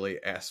whole melee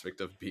aspect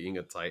of being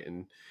a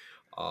Titan.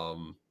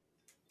 Um,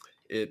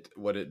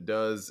 what it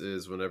does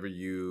is whenever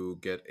you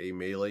get a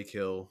melee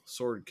kill,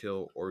 sword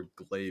kill, or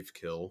glaive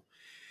kill,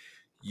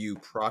 you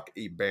proc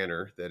a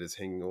banner that is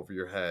hanging over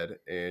your head,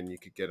 and you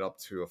could get up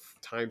to a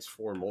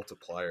 ×4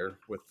 multiplier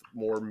with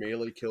more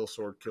melee kills,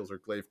 sword kills, or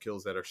glaive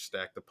kills that are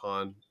stacked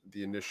upon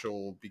the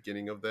initial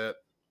beginning of that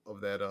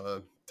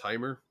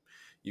timer.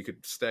 You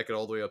could stack it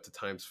all the way up to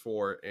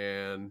 ×4,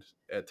 and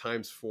at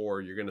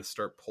 ×4, you're going to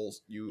start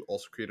pulse. You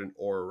also create an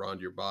aura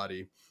around your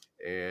body,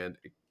 and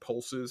it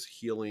pulses,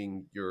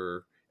 healing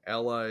your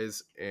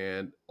allies,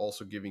 and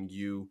also giving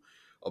you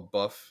a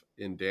buff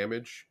in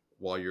damage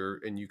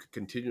and you could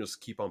continuously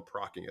keep on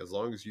procking as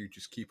long as you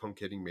just keep on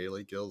getting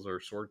melee kills or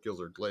sword kills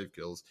or glaive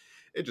kills.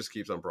 It just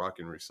keeps on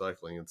procking,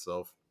 recycling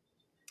itself,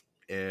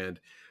 and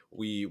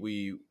we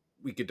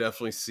could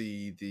definitely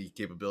see the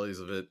capabilities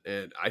of it.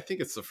 And I think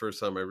it's the first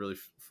time I really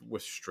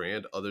with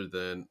Strand, other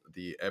than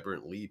the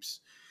Aberrant Leaps,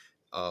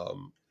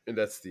 and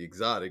that's the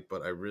exotic.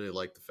 But I really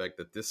like the fact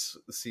that this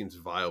seems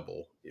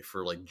viable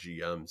for like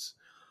GMs.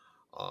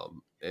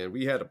 And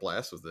we had a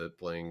blast with it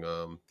playing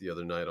the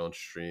other night on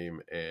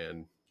stream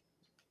and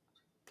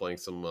playing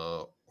some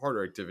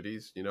harder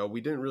activities. You know,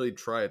 we didn't really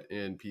try it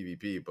in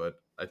PvP, but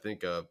I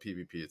think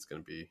PvP it's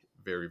going to be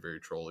very, very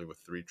trolly with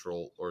three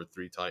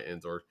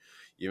titans or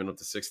even up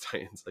to 6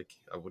 titans. Like,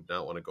 I would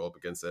not want to go up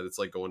against that. It's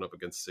like going up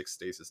against 6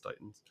 stasis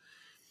titans.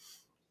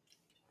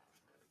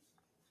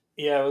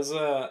 Yeah, it was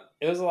a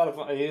lot of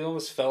fun. It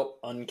almost felt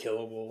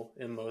unkillable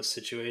in most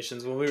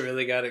situations when we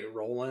really got it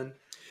rolling.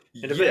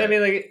 And I Yeah,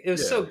 mean, like, it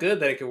was so yeah. good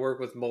that it could work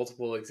with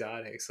multiple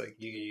exotics. Like,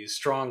 you could use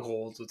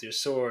strongholds with your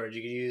sword.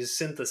 You could use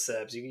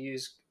syntheseps. You could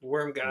use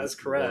Worm God's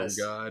Worm Caress.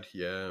 God,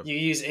 yeah. You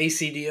use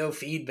ACDO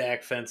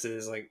feedback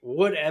fences. Like,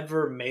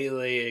 whatever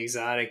melee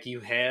exotic you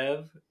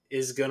have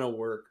is gonna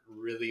work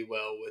really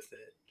well with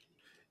it.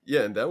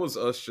 Yeah, and that was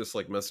us just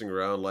like messing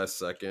around last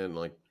second,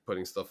 like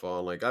putting stuff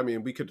on. Like, I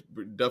mean, we're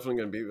definitely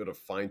going to be able to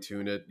fine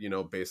tune it, you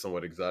know, based on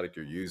what exotic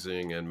you're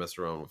using and mess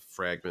around with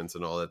fragments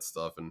and all that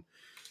stuff. And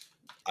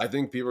I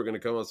think people are going to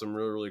come up with some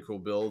really, really cool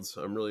builds.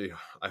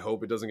 I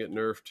hope it doesn't get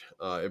nerfed.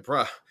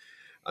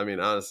 I mean,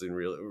 honestly, in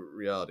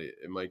reality,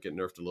 it might get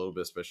nerfed a little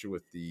bit, especially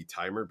with the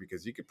timer,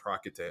 because you could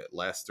proc it to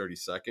last 30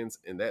 seconds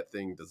and that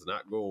thing does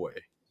not go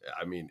away.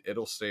 I mean,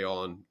 it'll stay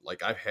on.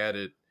 Like, I've had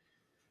it.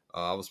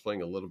 I was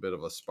playing a little bit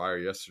of Aspire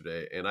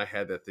yesterday, and I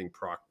had that thing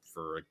proc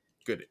for a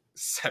good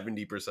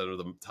 70% of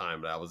the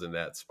time that I was in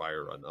that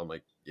Spire run. I'm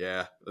like,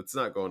 yeah, it's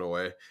not going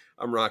away.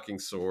 I'm rocking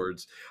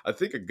swords. I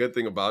think a good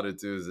thing about it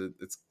too is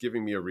it's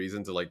giving me a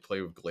reason to like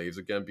play with glaives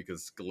again,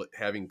 because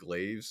having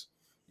glaives,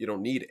 you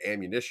don't need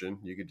ammunition.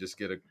 You could just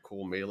get a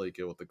cool melee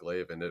kill with the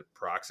glaive, and it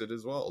procs it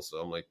as well.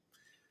 So I'm like,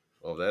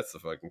 well, if that's the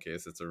fucking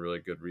case, it's a really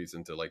good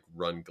reason to like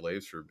run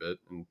glaives for a bit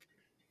and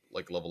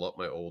like level up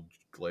my old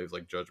glaives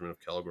like Judgment of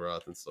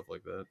Kalgaroth and stuff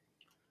like that.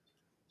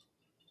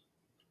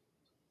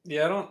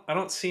 Yeah, I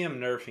don't see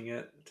him nerfing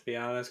it, to be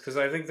honest, because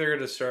I think they're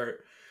going to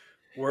start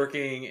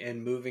working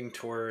and moving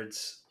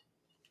towards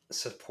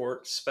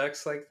support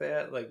specs like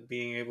that, like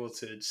being able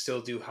to still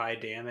do high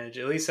damage.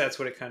 At least that's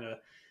what it kind of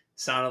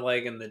sounded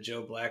like in the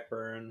Joe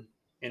Blackburn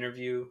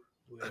interview.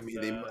 I With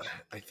mean,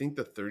 I think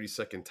the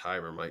 30-second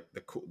timer might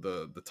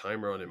the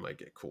timer on it might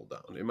get cooled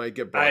down. It might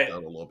get brought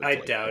down a little bit I to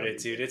like doubt 20 it,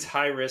 dude. It's maybe.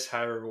 high risk,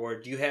 high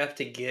reward. You have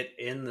to get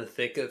in the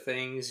thick of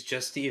things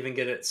just to even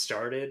get it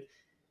started.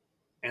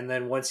 And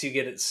then once you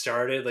get it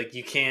started, like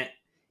you can't,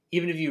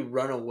 even if you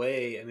run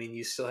away, I mean,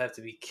 you still have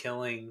to be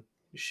killing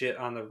shit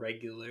on the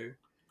regular.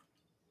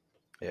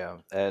 Yeah,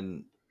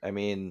 and I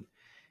mean,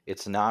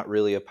 it's not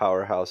really a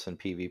powerhouse in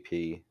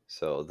PvP,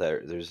 so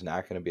there's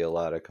not going to be a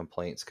lot of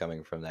complaints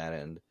coming from that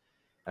end.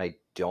 I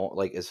don't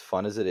like, as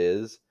fun as it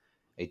is,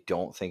 I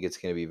don't think it's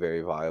going to be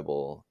very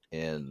viable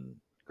in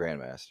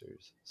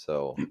Grandmasters.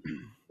 So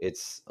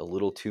it's a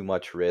little too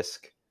much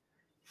risk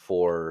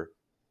for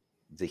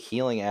the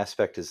healing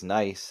aspect is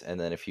nice, and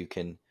then if you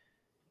can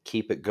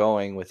keep it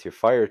going with your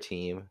fire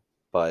team,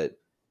 but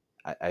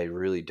I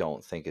really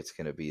don't think it's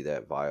going to be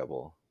that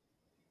viable.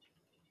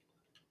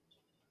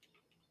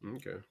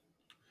 Okay.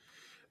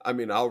 I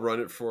mean, I'll run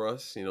it for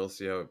us, you know,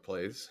 see how it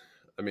plays.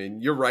 I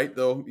mean, you're right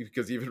though,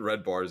 because even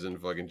red bars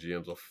and fucking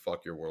GMs will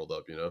fuck your world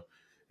up, you know.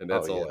 And Oh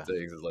that's all yeah, it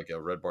takes is like a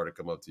red bar to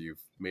come up to you,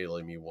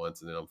 melee me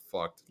once, and then I'm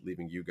fucked,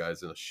 leaving you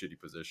guys in a shitty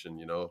position,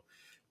 you know.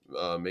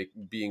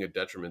 Being a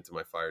detriment to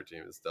my fire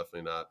team is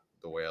definitely not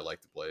the way I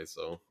like to play.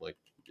 So, like,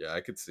 yeah,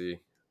 I could see.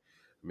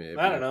 I mean, it'd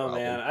I be don't a know,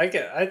 man.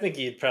 problem. I think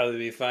you'd probably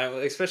be fine,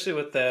 especially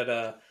with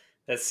that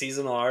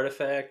seasonal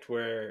artifact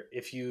where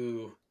if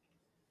you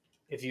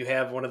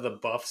have one of the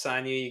buffs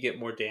on you, you get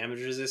more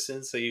damage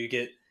resistance. So you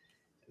get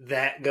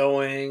that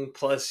going,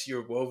 plus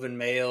your woven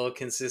mail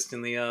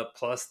consistently up,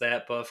 plus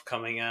that buff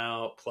coming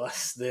out,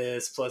 plus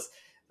this, plus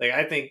like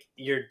I think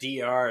your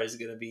DR is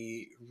going to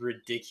be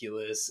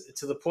ridiculous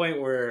to the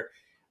point where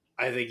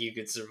I think you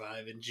could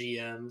survive in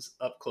GMs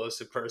up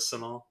close and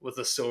personal with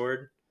a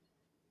sword.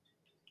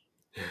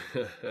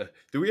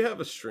 Do we have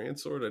a strand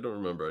sword? I don't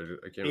remember.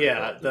 I can't recall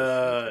Yeah, if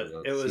there's a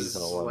strand sword or not. it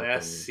seasonal was one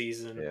last from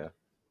season. yeah.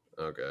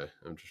 Okay,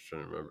 I'm just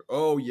trying to remember.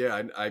 Oh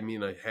yeah, I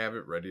mean I have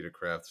it ready to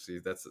craft. See,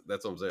 that's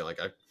what I'm saying. Like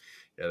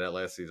yeah, that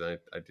last season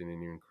I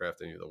didn't even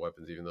craft any of the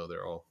weapons, even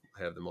though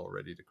I have them all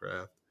ready to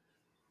craft.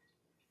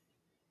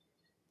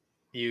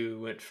 You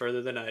went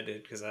further than I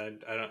did because I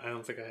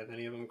don't think I have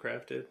any of them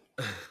crafted.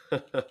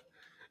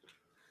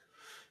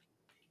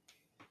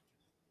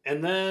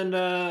 And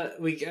then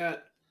we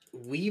got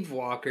Weave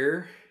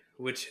Walker,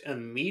 which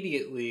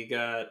immediately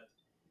got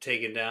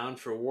taken down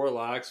for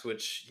Warlocks,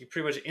 which you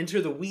pretty much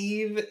enter the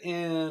weave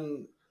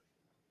and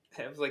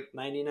have like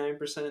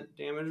 99%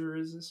 damage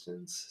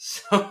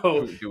resistance.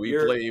 So Do we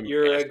blame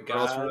you're a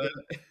Astrophiles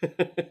for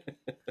god.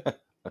 that?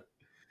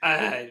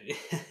 I,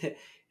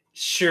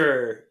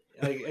 sure.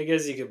 I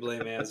guess you could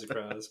blame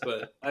Azecross,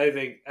 but I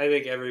think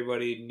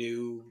everybody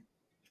knew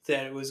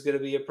that it was going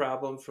to be a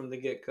problem from the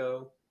get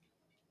go.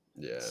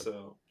 Yeah,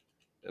 So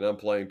and I'm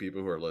playing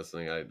people who are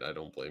listening. I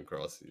don't blame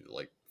Cross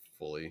like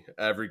fully.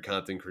 Every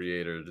content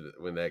creator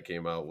when that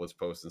came out was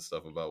posting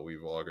stuff about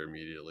Weave Walker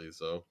immediately.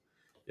 So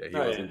yeah, he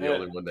Oh wasn't the yeah,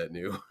 only one that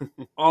knew.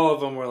 all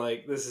of them were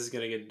like, "This is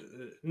gonna get."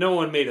 No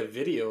one made a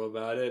video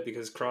about it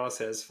because Cross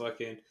has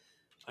fucking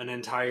an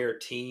entire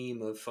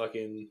team of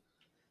fucking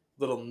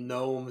little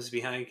gnomes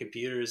behind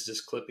computers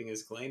just clipping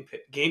his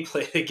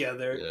gameplay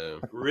together Yeah,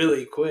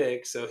 really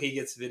quick, so he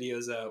gets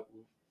videos out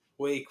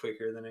way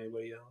quicker than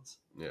anybody else.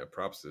 yeah.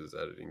 Props to his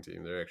editing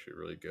team. They're actually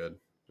really good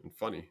and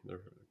funny. They're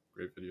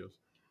great videos.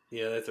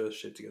 Yeah, they throw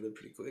shit together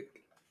pretty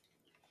quick.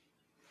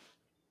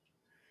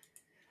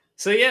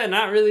 So yeah,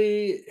 not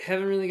really,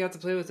 haven't really got to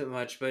play with it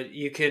much, but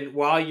you can,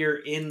 while you're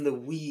in the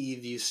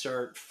weave, you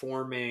start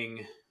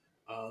forming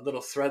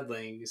little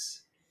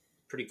threadlings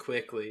pretty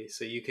quickly.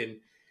 So you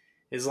can,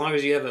 as long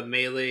as you have a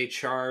melee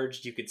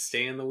charged, you could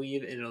stay in the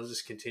weave and it'll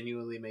just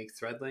continually make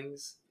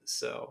threadlings.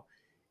 So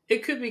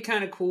it could be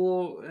kind of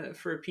cool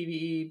for a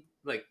PvE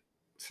like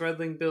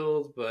threadling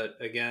build, but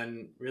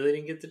again, really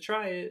didn't get to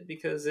try it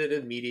because it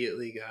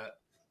immediately got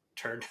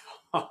turned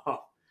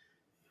off.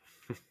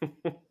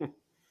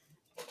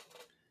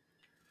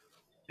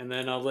 And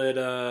then I'll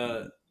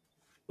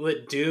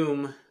let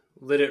Doom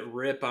let it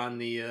rip on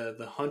the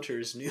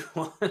Hunter's new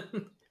one.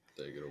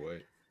 Take it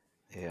away.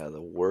 Yeah,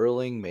 the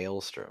Whirling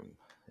Maelstrom.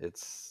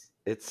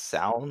 It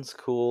sounds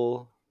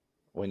cool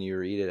when you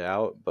read it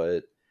out,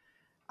 but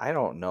I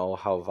don't know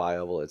how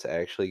viable it's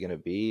actually going to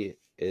be.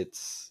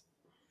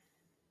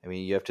 I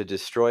mean, you have to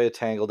destroy a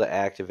tangle to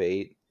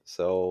activate.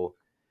 So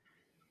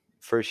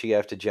first you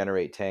have to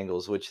generate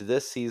tangles, which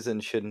this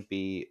season shouldn't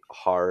be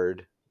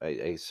hard.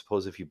 I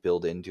suppose if you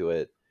build into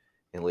it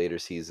in later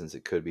seasons,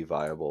 it could be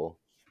viable.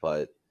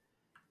 But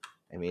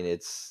I mean,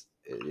 it's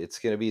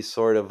going to be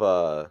sort of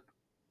a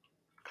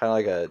kind of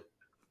like a.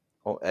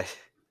 Oh,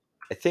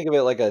 I think of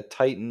it like a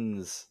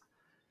Titan's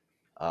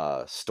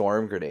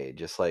storm grenade,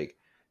 just like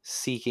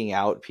seeking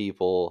out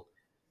people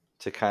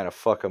to kind of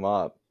fuck them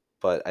up.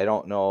 But I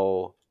don't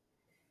know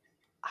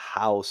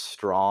how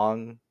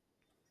strong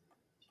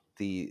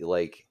the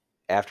like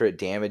after it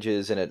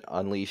damages and it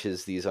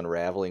unleashes these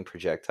unraveling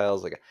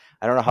projectiles. Like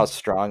I don't know how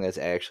strong that's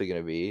actually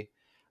going to be.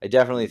 I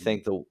definitely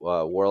think the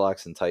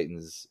Warlocks and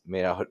Titans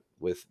made out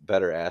with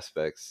better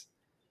aspects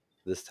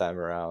this time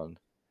around,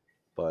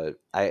 but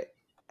I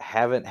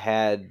haven't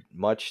had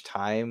much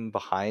time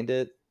behind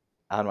it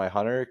on my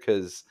Hunter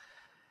because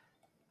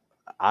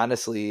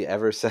honestly,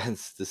 ever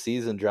since the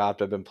season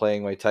dropped, I've been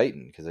playing my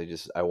Titan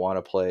because I want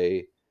to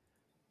play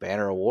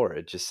Banner of War.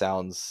 It just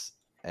sounds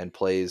and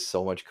plays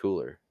so much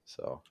cooler.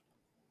 So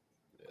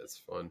Yeah, it's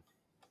fun.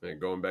 Man,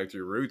 going back to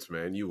your roots,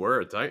 man. You were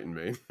a Titan,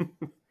 man.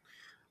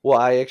 well,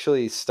 I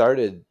actually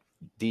started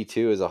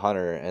D2 as a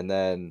Hunter, and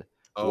then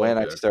Oh, when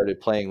I okay. started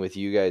playing with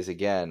you guys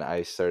again,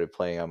 I started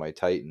playing on my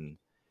Titan,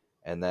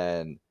 and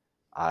then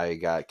I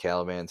got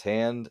Caliban's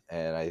hand,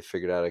 and I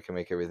figured out I can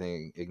make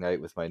everything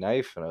ignite with my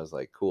knife, and I was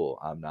like, cool,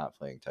 I'm not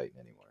playing Titan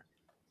anymore.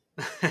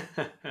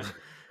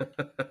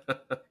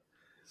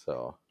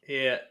 So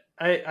Yeah,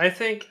 I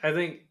think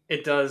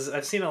it does.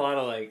 I've seen a lot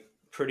of like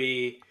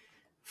pretty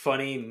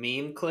funny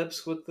meme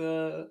clips with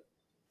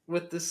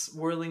this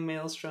whirling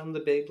maelstrom,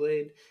 the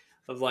Beyblade,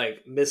 of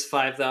like miss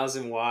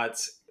 5,000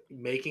 watts,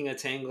 making a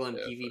tangle in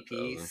Yeah,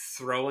 PvP, 5,000.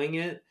 throwing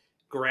it,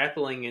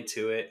 grappling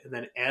into it, and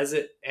then as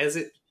it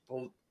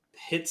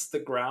hits the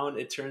ground,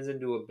 it turns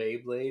into a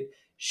Beyblade.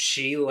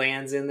 She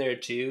lands in there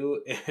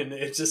too, and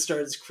it just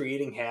starts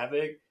creating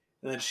havoc,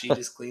 and then she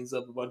just cleans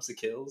up a bunch of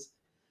kills.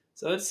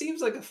 So it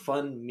seems like a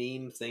fun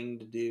meme thing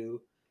to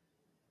do,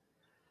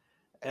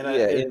 and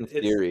yeah, in it's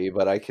theory,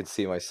 but I could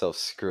see myself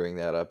screwing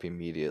that up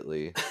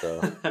immediately.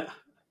 So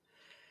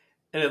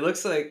and it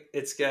looks like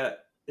it's going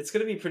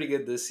to be pretty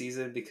good this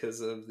season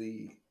because of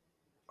the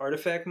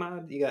artifact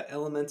mod. You got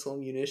elemental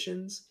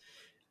munitions,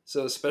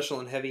 so special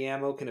and heavy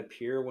ammo can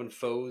appear when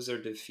foes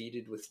are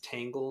defeated with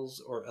tangles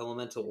or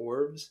elemental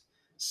orbs.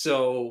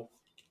 So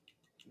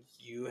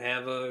you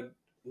have a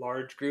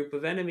large group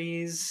of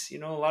enemies, a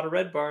lot of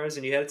red bars,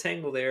 and you had a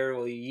tangle there.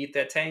 Well, you eat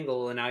that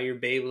tangle, and now your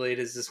Beyblade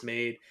has just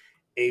made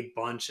a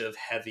bunch of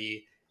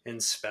heavy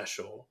and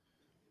special.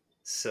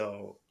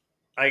 So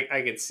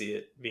I could see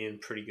it being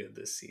pretty good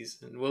this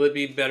season. Will it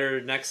be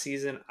better next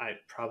season? I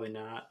probably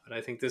not, but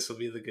I think this will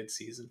be the good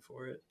season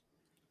for it.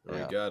 We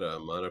yeah, got a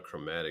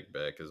monochromatic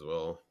back as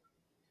well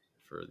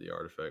for the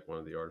artifact, one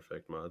of the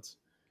artifact mods.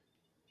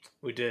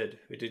 We did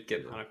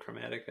get Yeah,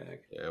 monochromatic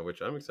back. yeah,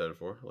 which I'm excited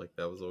for. Like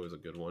that was always a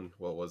good one.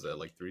 What was that?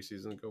 Like 3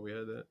 seasons ago we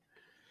had that.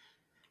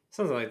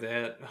 Something like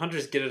that.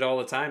 Hunters get it all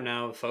the time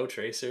now with Foe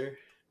Tracer.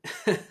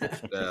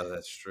 Yeah,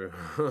 that's true.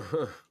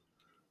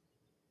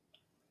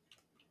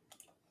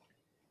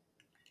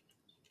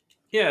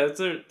 Yeah,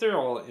 they're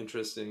all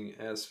interesting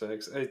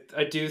aspects.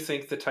 I do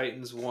think the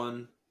Titans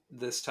won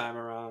this time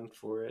around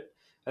for it.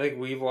 I think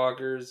Weave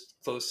Walker's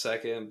close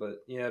second,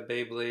 but yeah,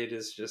 Beyblade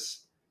is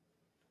just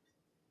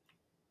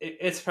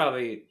it's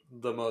probably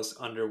the most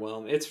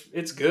underwhelming.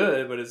 It's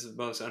good, but it's the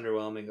most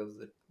underwhelming of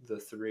the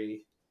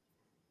three.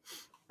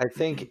 I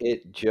think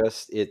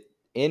it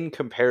in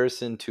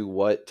comparison to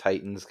what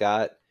Titans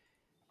got,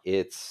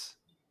 it's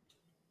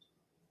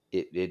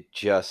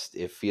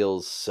it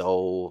feels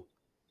so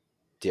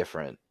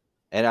different.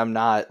 And I'm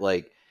not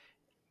like,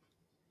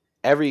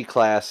 every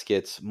class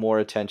gets more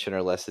attention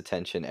or less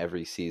attention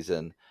every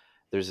season.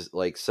 There's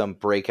like some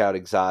breakout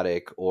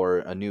exotic or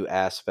a new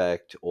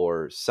aspect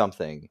or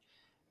something,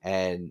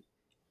 and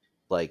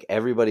like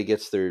everybody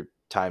gets their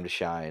time to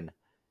shine.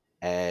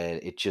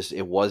 And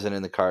it wasn't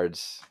in the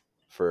cards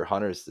for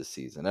hunters this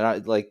season, and I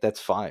like, that's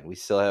fine. We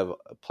still have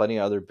plenty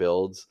of other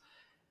builds.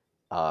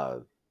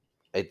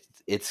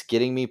 It's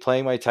getting me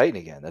playing my Titan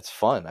again. That's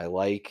fun. I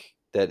like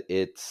that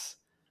it's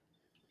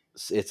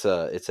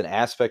an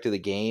aspect of the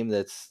game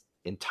that's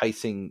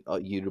enticing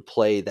you to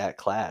play that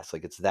class.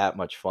 Like, it's that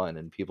much fun,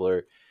 and people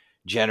are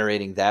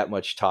generating that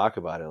much talk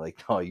about it.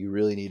 Like, no, you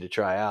really need to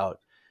try out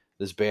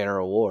this Banner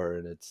of War,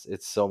 and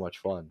it's so much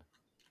fun.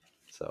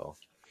 So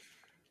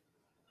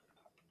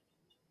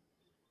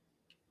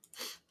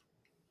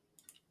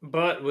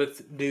But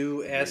with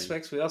new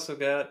aspects, we also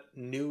got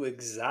new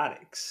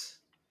exotics.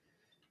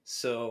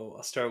 So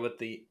I'll start with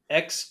the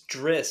X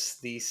Driss,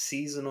 the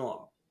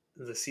seasonal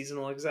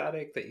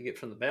exotic that you get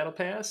from the battle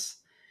pass.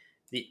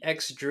 The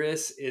X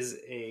Driss is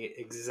a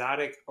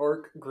exotic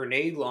arc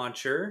grenade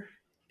launcher.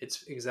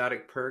 Its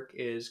exotic perk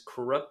is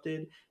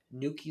Corrupted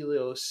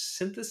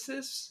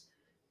Nucleosynthesis.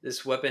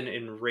 This weapon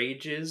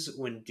enrages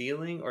when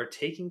dealing or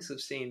taking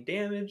sustained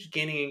damage,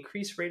 gaining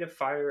increased rate of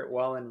fire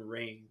while in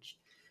range.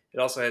 It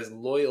also has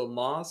Loyal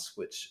Moths,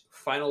 which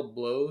final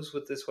blows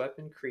with this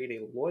weapon create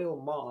a loyal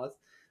moth.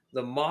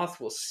 The moth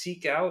will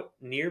seek out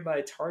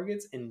nearby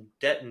targets and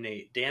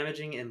detonate,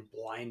 damaging and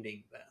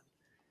blinding them.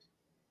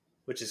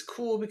 Which is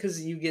cool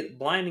because you get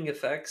blinding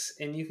effects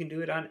and you can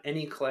do it on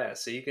any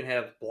class. So you can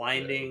have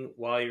blinding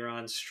while you're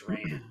on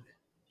Strand.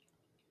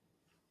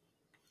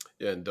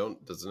 Yeah, and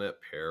doesn't that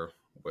pair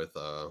with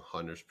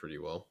hunters pretty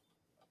well?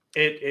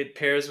 It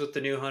pairs with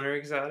the new Hunter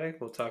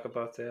exotic. We'll talk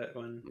about that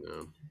when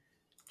Yeah.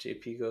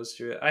 JP goes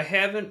through it. I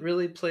haven't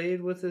really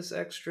played with this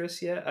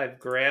Extras yet. I've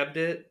grabbed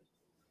it.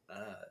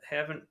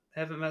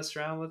 Haven't messed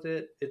around with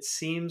it. It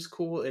seems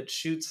cool. It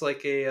shoots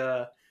like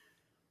a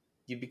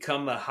you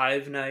become a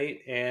Hive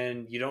Knight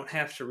and you don't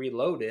have to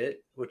reload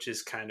it, which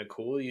is kind of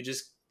cool. You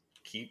just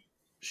keep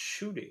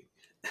shooting.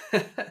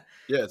 Yeah,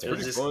 it's It'll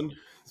pretty just fun.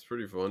 It's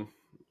pretty fun.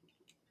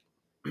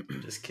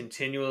 just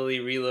continually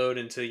reload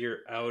until you're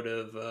out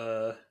of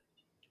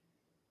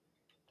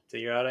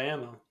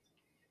ammo.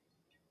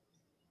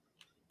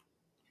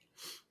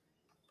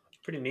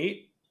 Pretty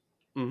neat.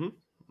 Mm-hmm.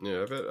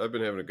 Yeah, I've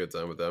been having a good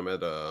time with them.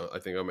 I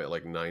think I'm at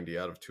like 90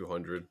 out of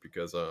 200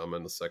 because I'm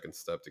in the second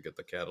step to get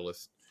the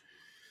catalyst.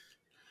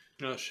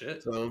 Oh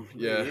shit. So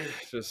yeah,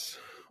 it's just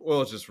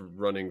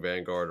running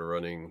Vanguard or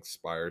running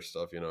Spire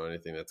stuff.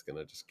 Anything that's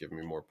gonna just give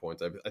me more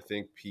points. I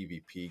think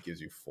PvP gives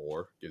you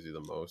 4, gives you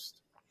the most.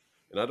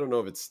 And I don't know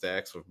if it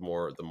stacks with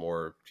the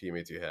more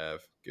teammates you have,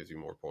 gives you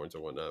more points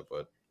or whatnot.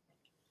 But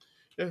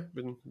yeah,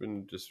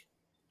 been just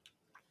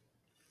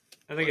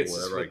I think playing it's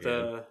just whatever I with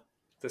can.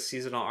 the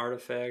seasonal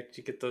artifact.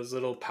 You get those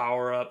little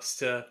power ups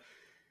to,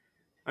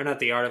 or not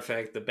the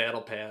artifact, the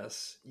battle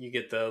pass. You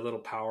get the little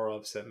power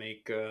ups that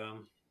make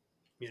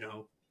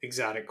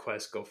exotic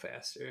quests go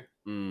faster.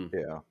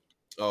 yeah.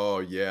 Oh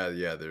yeah,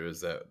 there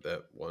is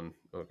that one.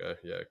 Okay,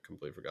 yeah, I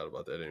completely forgot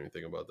about that. I didn't even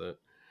think about that.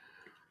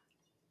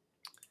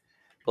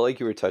 But like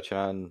you were touching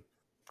on,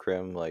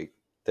 Krim, like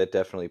that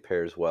definitely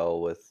pairs well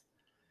with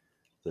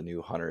the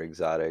new Hunter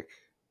exotic.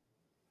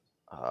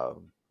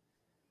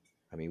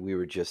 I mean, we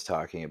were just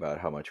talking about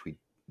how much we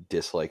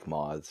dislike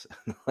moths.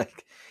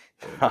 Like,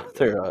 Oh my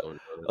they're god, don't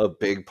do a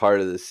big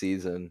part of the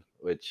season,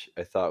 which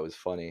I thought was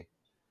funny.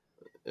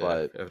 Yeah,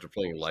 But after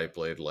playing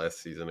Lightblade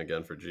last season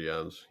again for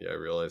GMs, I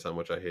realized how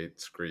much I hate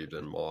Screebs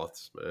and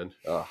Moths, man.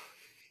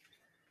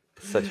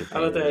 such a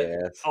How pain about in that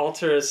the ass.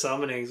 altar of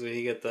summonings when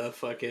you get the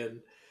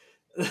fucking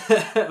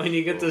when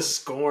you get the Oh,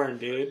 scorn,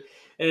 dude?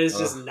 It is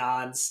just uh,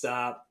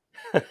 nonstop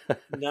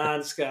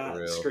for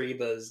real.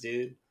 Screebas,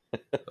 dude.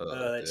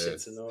 Oh, that Dude,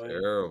 shit's it's annoying.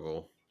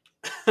 terrible.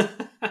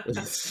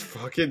 This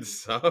fucking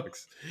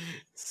sucks.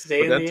 Stay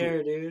But in the that's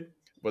air, dude.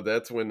 but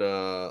that's when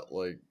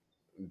like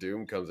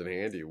Doom comes in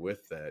handy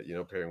with that,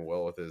 pairing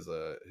well with his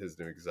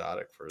new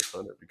exotic for his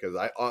hunter because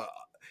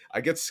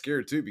I get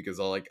scared too because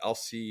I'll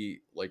see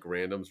like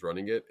randoms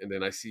running it and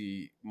then I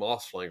see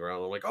moths flying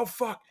around. I'm like, oh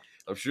fuck!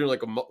 I'm shooting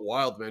like a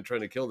wild man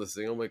trying to kill this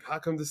thing. I'm like, how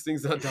come this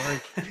thing's not dying?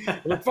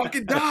 I'm like,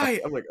 fucking die!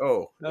 I'm like,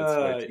 oh, it's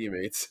my uh,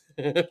 teammates.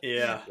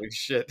 yeah. Like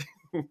shit.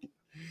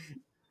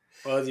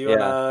 Well, do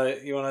Yeah,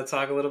 you wanna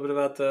talk a little bit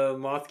about the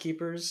moth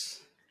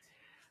keepers?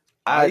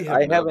 I have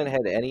I not. haven't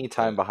had any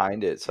time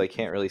behind it, so I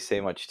can't really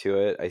say much to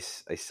it.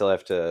 I still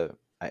have to.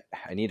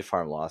 I need to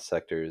farm lost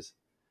sectors,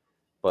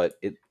 but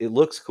it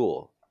looks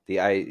cool.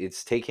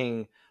 It's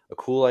taking a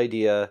cool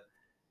idea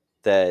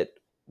that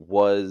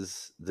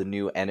was the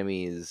new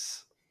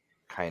enemy's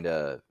kind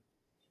of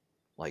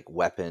like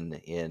weapon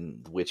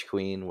in Witch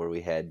Queen, where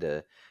we had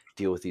to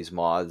deal with these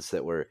moths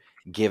that were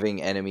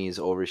giving enemies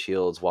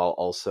overshields while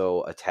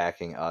also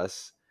attacking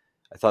us.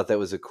 I thought that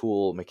was a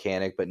cool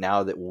mechanic, but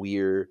now that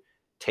we're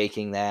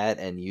taking that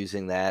and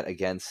using that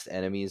against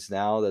enemies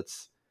now,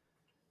 that's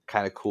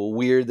kind of cool.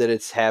 Weird that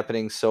it's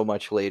happening so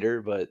much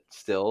later, but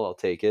still, I'll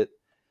take it.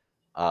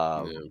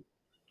 Yeah.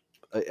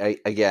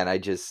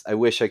 I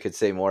wish I could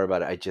say more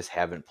about it. I just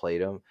haven't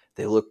played them.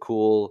 They look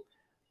cool.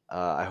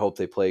 I hope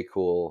they play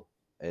cool,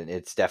 and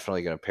it's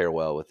definitely going to pair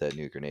well with that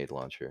new grenade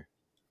launcher.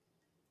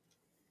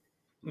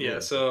 Yeah,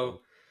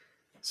 so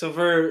for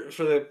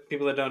the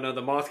people that don't know,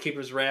 the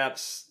Mothkeeper's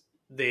wraps,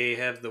 they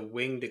have the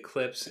winged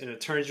eclipse, and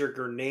it turns your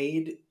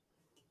grenade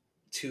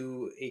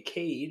to a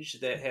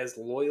cage that has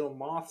loyal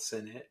moths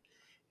in it.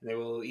 And they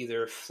will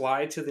either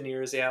fly to the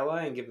nearest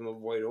ally and give them a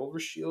void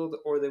overshield,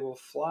 or they will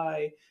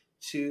fly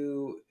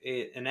to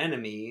an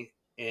enemy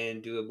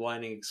and do a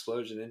blinding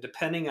explosion. And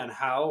depending on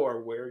how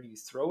or where you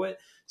throw it,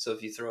 so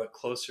if you throw it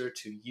closer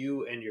to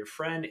you and your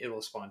friend, it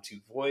will spawn two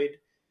void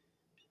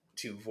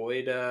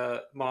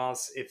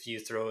moths. If you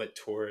throw it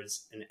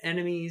towards an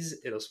enemies,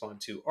 it'll spawn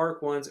two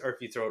arc ones, or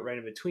if you throw it right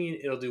in between,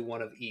 it'll do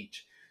one of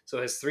each. So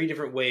it has three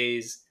different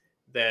ways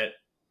that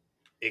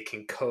it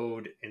can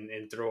code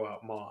and throw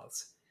out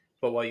moths.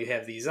 But while you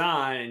have these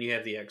on and you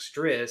have the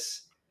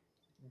Extris,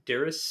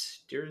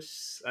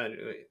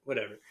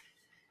 whatever.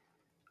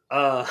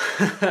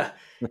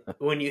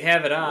 When you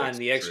have it on,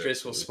 the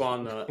Extris will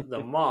spawn the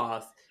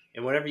moth,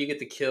 and whenever you get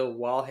the kill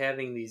while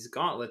having these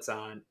gauntlets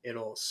on,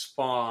 it'll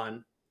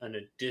spawn an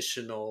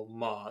additional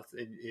moth.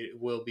 It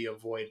will be a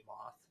void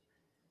moth.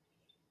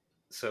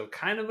 So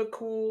kind of a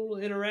cool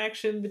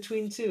interaction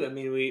between two. I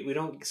mean, we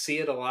don't see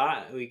it a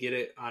lot. We get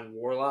it on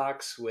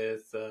warlocks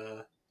with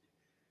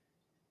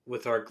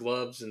our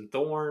gloves and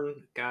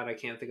thorn. God, I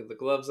can't think of the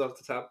gloves off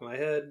the top of my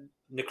head.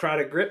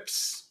 Necrotic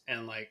grips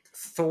and like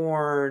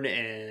thorn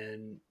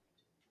and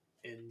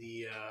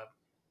the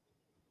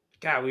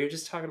God, we were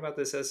just talking about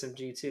this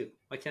SMG too.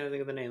 Why can't I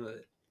think of the name of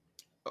it?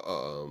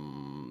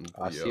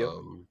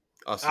 Osteo?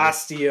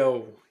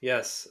 Osteo.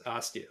 Yes,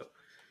 Osteo.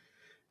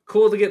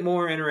 Cool to get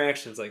more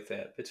interactions like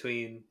that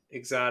between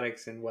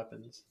exotics and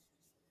weapons.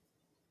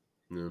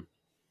 Yeah.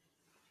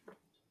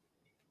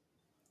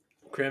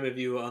 Krim, have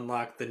you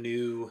unlocked the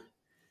new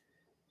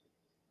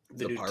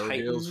The Pyro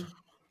Titan? Gales?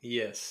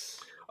 Yes.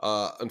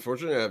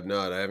 Unfortunately, I have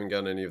not. I haven't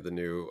gotten any of the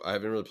new. I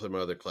haven't really played my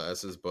other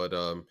classes, but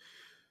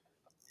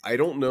I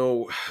don't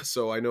know.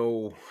 So I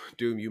know,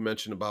 Doom, you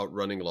mentioned about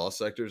running lost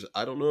sectors.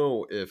 I don't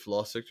know if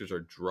lost sectors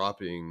are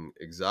dropping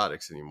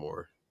exotics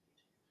anymore.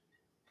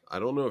 I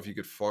don't know if you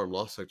could farm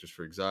lost sectors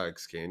for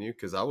exotics, can you?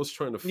 Because I was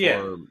trying to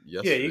farm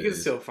yesterday. Yeah, you can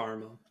still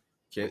farm them.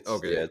 It's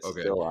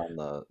still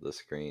on the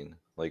screen.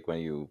 Like when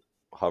you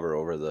hover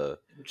over the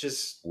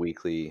just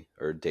weekly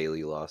or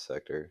daily lost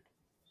sector.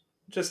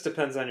 Just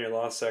depends on your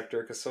lost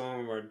sector, because some of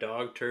them are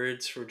dog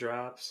turds for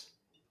drops.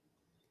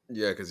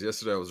 Yeah, because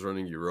yesterday I was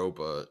running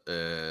Europa,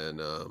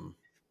 and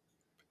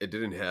it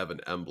didn't have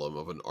an emblem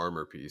of an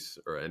armor piece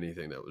or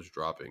anything that was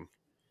dropping.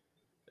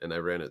 And I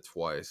ran it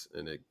twice,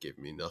 and it gave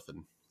me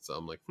nothing. So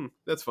I'm like,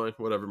 that's fine,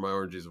 whatever. My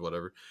RNGs,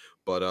 whatever.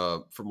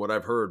 But from what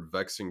I've heard,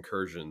 Vex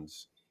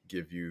Incursions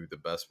give you the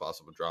best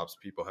possible drops.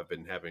 People have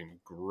been having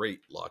great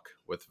luck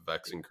with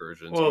Vex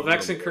Incursions. Well,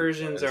 Vex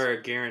Incursions are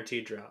a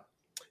guaranteed drop.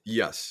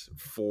 Yes,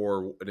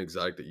 for an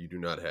exotic that you do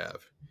not have.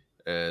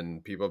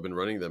 And people have been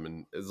running them,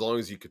 and as long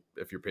as you could,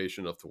 if you're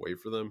patient enough to wait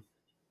for them,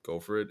 go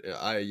for it.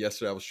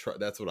 Yesterday I was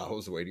that's what I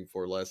was waiting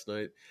for last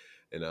night,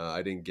 and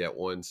I didn't get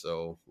one,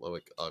 so I'm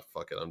like, oh,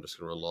 fuck it, I'm just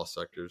gonna run lost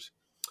sectors.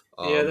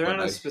 Yeah, they're on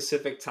a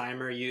specific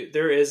timer.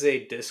 There is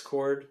a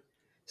Discord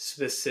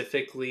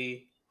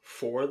specifically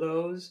for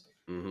those.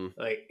 Mm-hmm.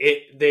 Like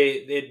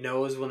it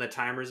knows when the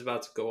timer's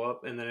about to go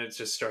up, and then it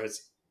just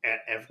starts at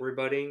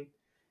everybody.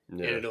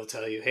 Yeah. And it'll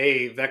tell you,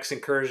 hey, Vex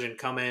Incursion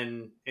come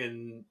in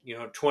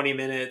 20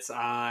 minutes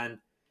on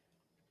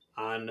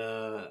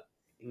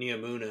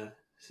Neomuna,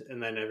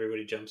 and then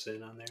everybody jumps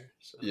in on there.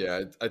 So.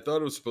 Yeah, I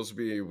thought it was supposed to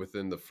be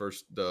within the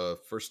first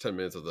 10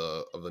 minutes of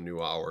the new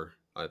hour.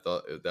 I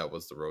thought that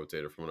was the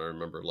rotator from what I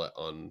remember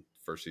on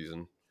first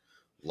season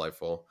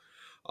Lightfall.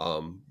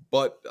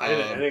 But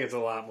I think it's a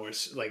lot more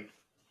like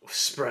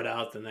spread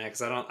out than that,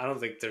 because I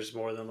don't think there's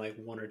more than like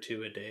one or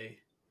two a day.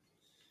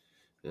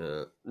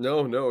 Yeah,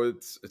 no,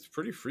 it's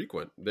pretty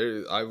frequent.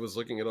 I was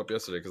looking it up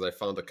yesterday because I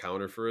found the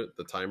counter for it,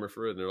 the timer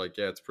for it, and they're like,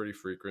 yeah, it's pretty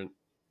frequent.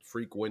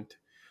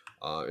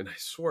 And I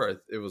swear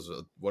it was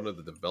one of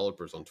the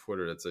developers on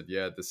Twitter that said,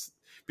 yeah, this,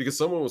 because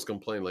someone was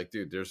complaining like,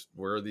 dude,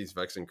 where are these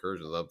Vex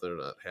Incursions out there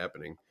not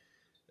happening?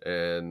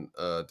 And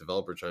a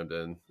developer chimed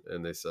in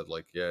and they said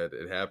like, yeah,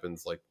 it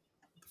happens like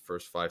the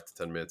first 5 to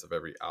 10 minutes of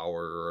every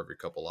hour or every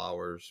couple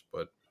hours,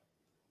 but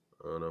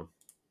I don't know.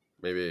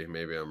 Maybe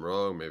I'm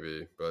wrong,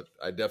 but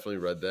I definitely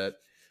read that.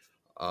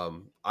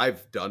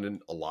 I've done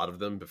a lot of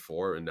them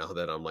before, and now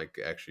that I'm like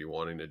actually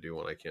wanting to do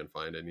one, I can't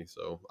find any,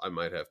 so I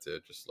might have to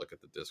just look at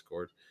the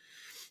Discord.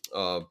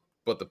 But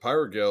the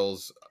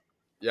Pyrogales,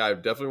 yeah, I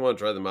definitely want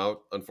to try them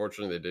out.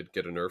 Unfortunately, they did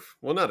get a nerf.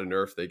 Well, not a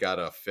nerf, they got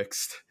a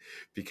fixed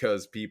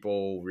because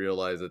people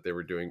realized that they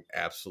were doing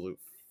absolute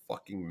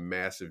fucking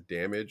massive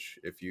damage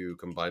if you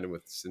combine them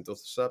with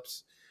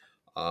Synthoceps,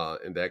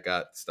 and that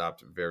got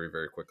stopped very,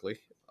 very quickly.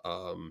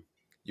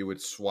 You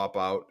would swap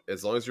out,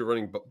 as long as you're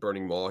running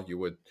Burning Maw, you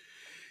would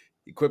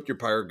equip your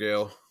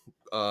Pyrogale,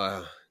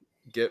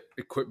 get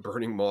equip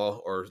Burning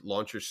Maul or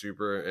launch your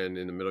super, and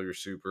in the middle of your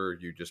super,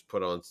 you just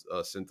put on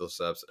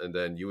Synthoceps, and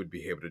then you would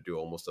be able to do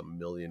almost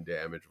 1,000,000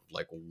 damage with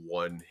like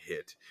one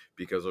hit.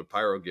 Because what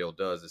Pyro Gale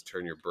does is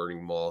turn your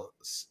Burning Maul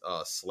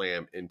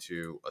slam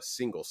into a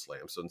single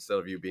slam. So instead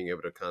of you being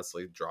able to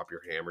constantly drop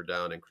your hammer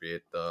down and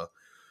create the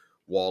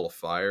wall of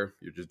fire,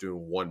 you're just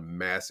doing one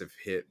massive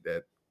hit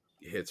that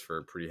hits for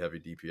a pretty heavy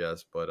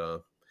DPS.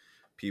 But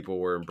people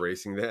were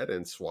embracing that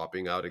and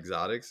swapping out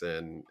exotics,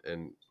 and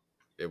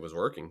it was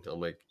working. I'm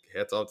like,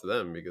 hats off to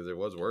them because it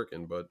was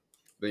working, but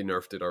they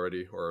nerfed it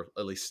already, or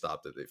at least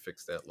stopped it. They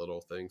fixed that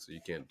little thing, so you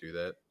can't do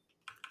that,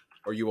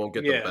 or you won't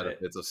get the Yeah,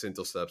 benefits of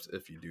Synthoceps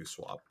if you do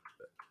swap.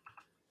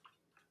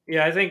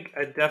 yeah.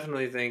 I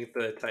definitely think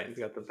the Titans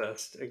got the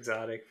best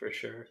exotic for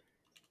sure.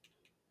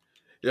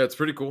 Yeah, it's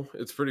pretty cool.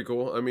 It's pretty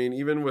cool. I mean,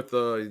 even with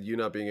you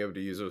not being able to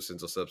use those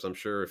Synthoceps, I'm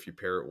sure if you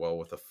pair it well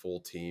with a full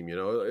team,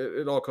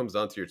 it all comes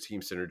down to your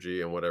team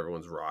synergy and what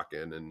everyone's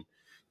rocking, and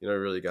you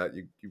really got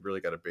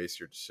to base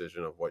your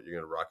decision of what you're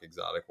going to rock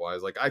exotic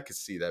wise. Like I could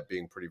see that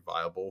being pretty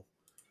viable,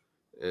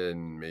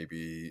 and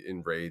maybe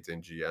in raids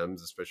and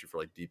GMs, especially for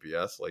like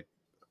DPS. Like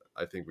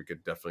I think we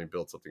could definitely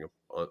build something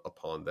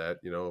upon that.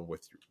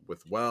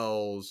 With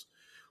Wells,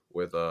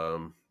 with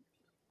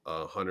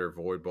Hunter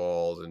Void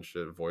Balls and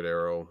shit, Void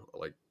Arrow,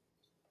 like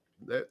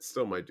that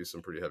still might do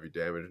some pretty heavy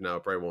damage. Now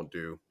it probably won't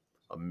do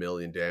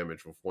 1,000,000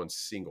 damage with one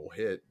single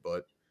hit,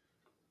 but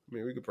I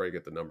mean we could probably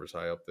get the numbers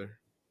high up there.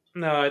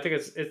 No, I think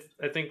it's.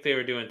 I think they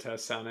were doing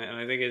tests on it, and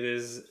I think it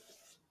is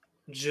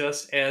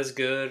just as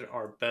good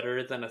or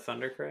better than a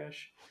Thunder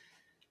Crash.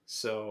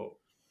 So,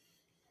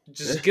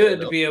 just good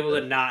to be able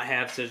to not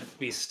have to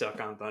be stuck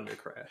on Thunder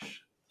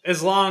Crash,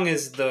 as long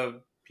as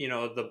the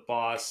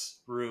boss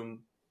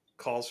room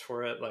calls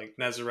for it. Like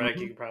Nezarec,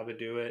 you can probably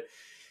do it.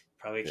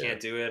 Probably can't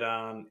do it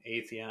on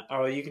Atheon.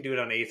 Oh, you can do it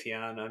on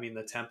Atheon. I mean,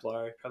 the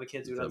Templar probably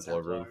can't do it on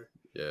Templar Templar. room.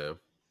 Yeah.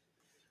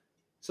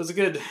 So it's a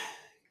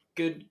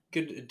good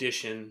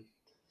addition.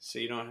 So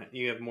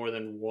you have more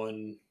than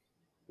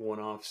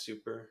one-off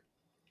super.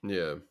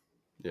 Yeah.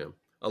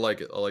 I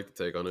like it. I like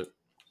the take on it.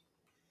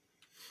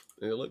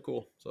 And it looked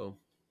cool. So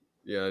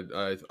yeah,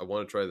 I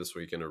want to try this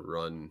weekend to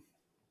run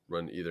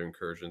either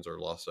incursions or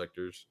lost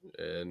sectors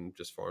and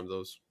just farm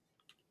those.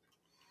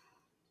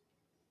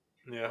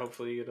 Yeah,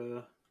 hopefully you get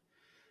a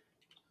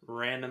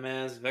random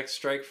ass Vex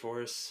Strike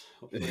Force.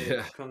 Hopefully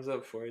it comes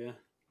up for you.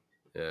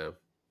 Yeah.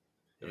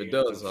 If You it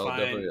does,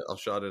 I'll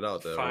shout it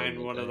out.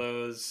 Find one of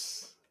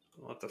those.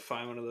 I'll have to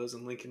find one of those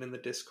and link it in the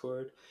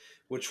Discord,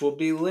 which will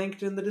be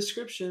linked in the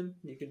description.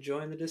 You can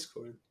join the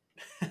Discord.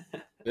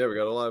 Yeah, we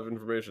got a lot of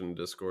information in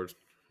Discord.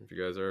 If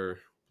you guys are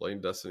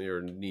playing Destiny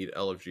or need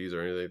LFGs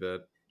or anything like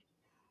that.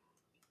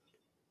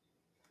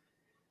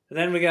 And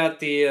then we got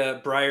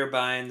the Briar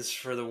Binds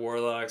for the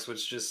Warlocks,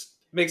 which just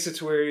makes it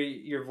to where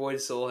your Void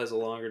Soul has a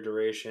longer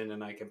duration,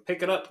 and I can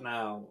pick it up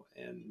now,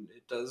 and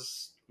it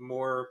does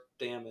more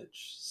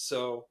damage.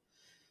 So,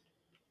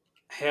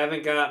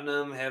 haven't gotten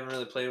them, haven't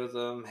really played with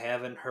them,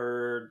 haven't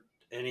heard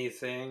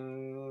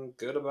anything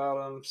good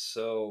about them.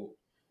 So,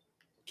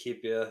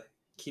 keep you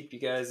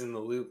guys in the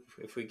loop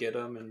if we get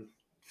them and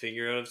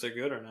figure out if they're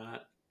good or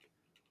not.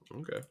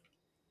 Okay.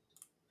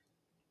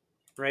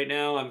 Right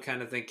now, I'm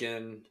kind of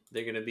thinking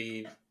they're going to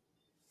be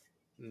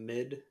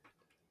mid,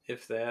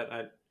 if that.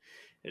 I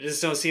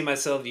just don't see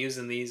myself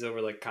using these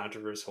over like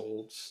Controverse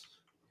holds.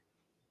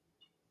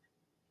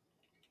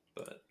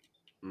 But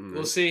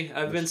we'll see.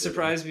 I've been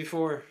surprised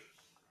before.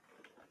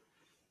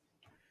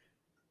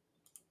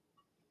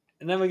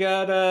 And then we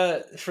got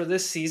for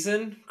this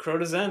season,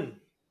 Crota Zen.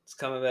 It's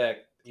coming back.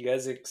 You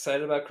guys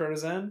excited about Crota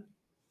Zen?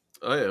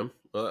 I am.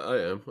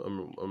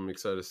 I'm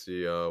excited to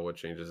see what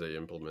changes they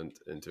implement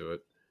into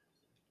it.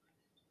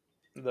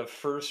 The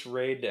first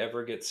raid to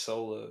ever get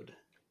soloed.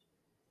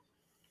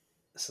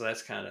 So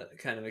that's kind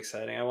of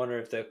exciting. I wonder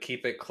if they'll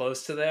keep it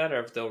close to that, or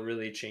if they'll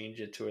really change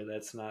it to where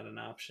that's not an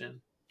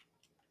option.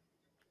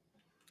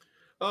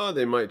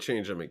 They might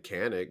change a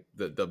mechanic.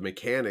 The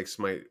mechanics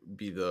might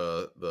be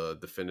the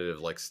definitive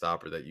like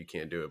stopper that you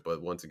can't do it.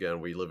 But once again,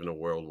 we live in a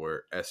world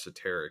where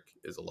esoteric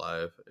is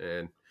alive,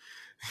 and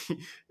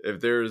if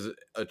there's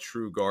a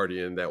true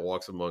guardian that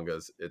walks among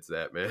us, it's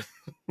that man.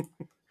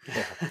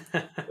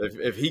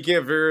 if he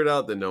can't figure it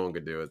out, then no one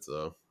could do it.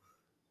 So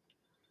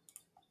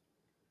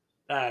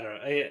I don't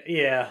know.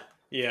 Yeah.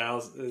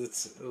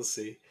 We'll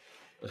see.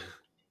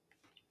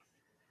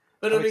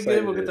 But it'll be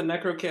good. We'll get the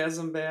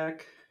Necrochasm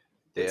back.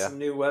 Get some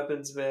new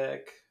weapons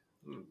back.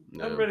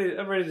 Yeah. I'm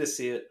ready to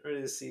see it.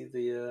 Ready to see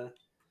the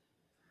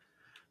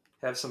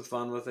have some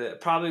fun with it.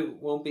 Probably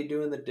won't be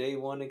doing the day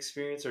 1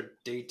 experience or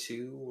day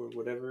 2 or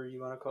whatever you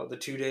want to call it, the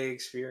 2-day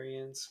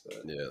experience.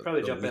 But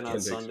probably jump in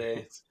on Sunday.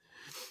 Experience.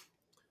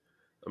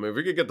 I mean, if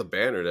we could get the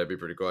banner, that'd be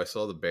pretty cool. I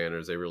saw the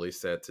banners; they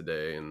released that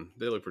today, and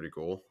they look pretty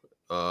cool.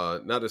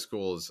 Not as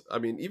cool as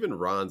even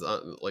Ron's.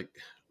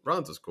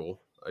 Ron's is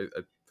cool.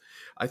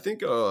 I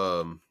think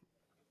a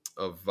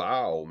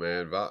Vow,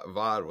 man,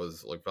 VOD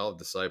was like Vow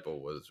Disciple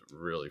was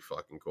really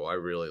fucking cool. I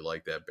really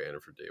like that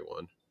banner for day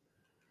 1.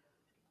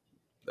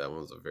 That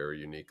one's a very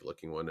unique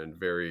looking one and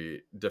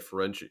very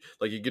differentiate.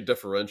 Like you could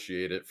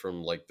differentiate it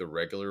from like the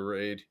regular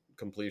raid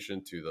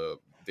completion to the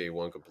day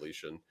one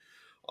completion.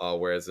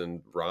 Whereas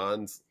in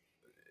Ron's,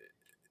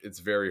 it's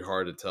very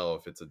hard to tell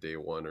if it's a day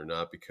one or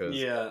not because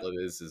Yeah. all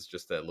it is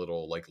just that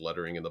little like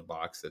lettering in the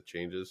box that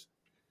changes.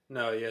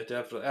 No, yeah,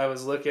 definitely. I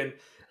was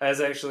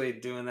actually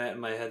doing that in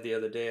my head the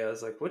other day. I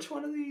was like, which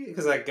one of these?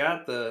 Because I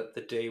got the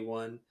day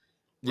one,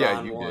 Yeah,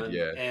 Ron you did. one,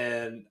 Yeah.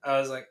 and I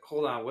was like,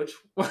 hold on, which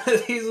one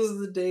of these was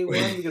the day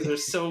one? Because they're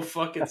so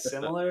fucking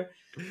similar.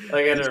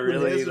 Like, I had This to one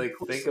really has a like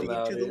think posting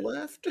about to the it.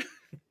 left.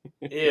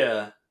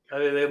 Yeah, I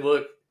mean, they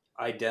look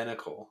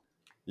identical.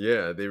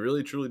 Yeah, they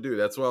really truly do.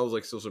 That's why I was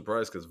like so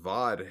surprised because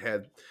VOD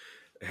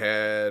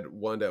had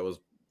one that was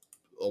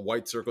a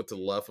white circle to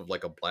the left of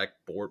like a black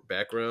board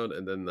background,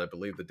 and then I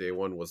believe the day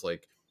one was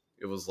like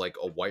it was like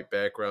a white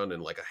background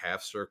and like a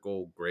half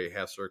circle, gray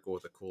half circle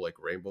with a cool like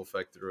rainbow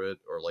effect through it,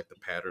 or like the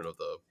pattern of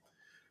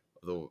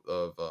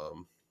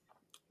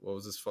what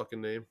was his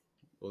fucking name?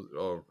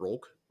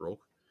 Rolk.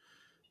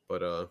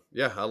 But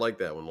yeah, I like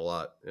that one a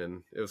lot,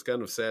 and it was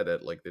kind of sad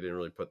that like they didn't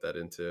really put that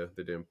into.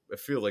 They didn't. I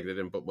feel like they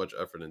didn't put much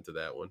effort into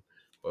that one,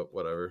 but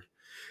whatever.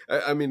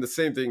 I mean, the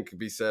same thing could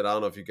be said. I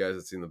don't know if you guys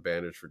have seen the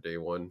banners for day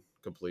one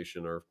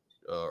completion or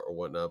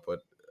whatnot, but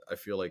I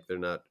feel like they're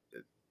not.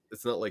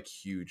 It's not like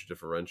huge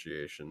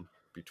differentiation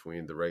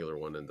between the regular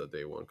one and the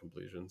day one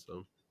completion.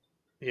 So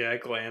Yeah, I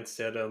glanced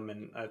at them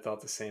and I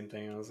thought the same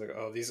thing. I was like,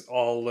 oh, these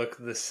all look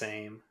the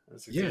same. I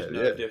was like, yeah, there's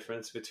no yeah.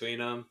 difference between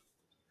them.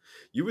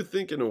 You would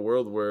think in a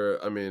world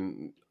where I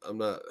mean, I'm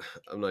not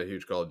a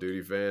huge Call of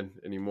Duty fan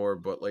anymore,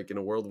 but like in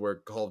a world where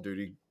Call of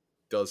Duty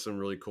does some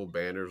really cool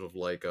banners with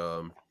like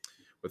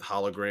with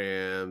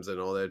holograms and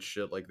all that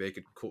shit, like they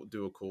could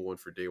do a cool one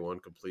for day one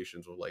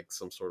completions with like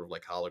some sort of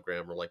like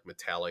hologram or like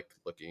metallic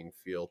looking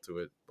feel to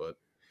it. But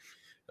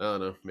I don't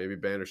know, maybe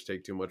banners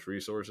take too much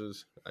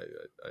resources.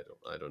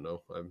 I don't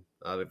know.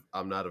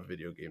 I'm not a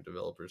video game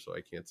developer, so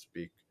I can't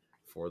speak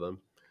for them.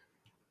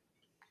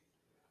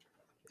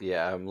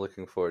 Yeah, I'm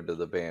looking forward to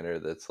the banner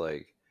that's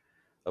like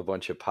a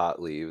bunch of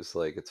pot leaves,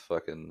 like it's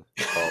fucking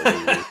Call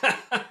of Duty.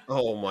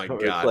 Oh my Where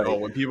it's god! Oh, like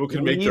when people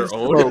can make leave their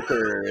own.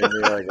 smoker, and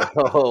you're like,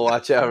 oh,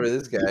 watch out for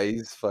this guy.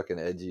 He's fucking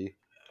edgy.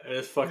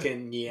 This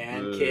fucking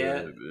Nyan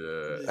Cat. Dude,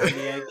 yeah. Just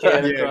Nyan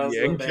Cat Yeah, across the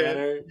Nyan Cat.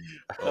 banner.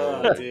 Oh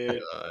Oh, my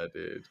dude. god,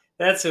 dude.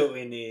 That's what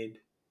we need.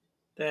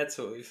 That's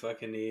what we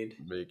fucking need.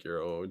 Make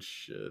your own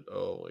shit.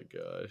 Oh my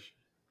gosh.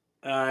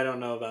 I don't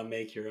know about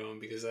make your own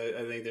because I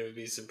think there would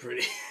be some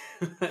pretty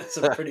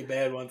some pretty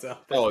bad ones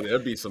out there. Oh,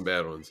 there'd be some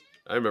bad ones.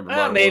 I remember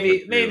Modern Warfare Maybe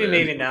 2, man.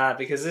 maybe not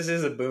because this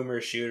is a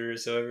boomer shooter,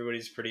 so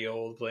everybody's pretty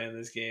old playing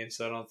this game.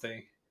 So I don't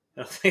think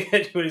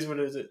anybody's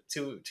going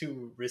to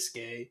too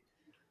risque.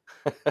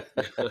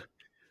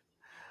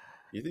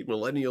 You think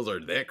millennials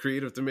are that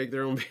creative to make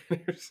their own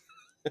banners?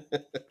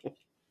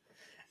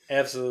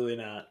 Absolutely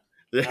not.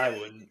 I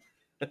wouldn't.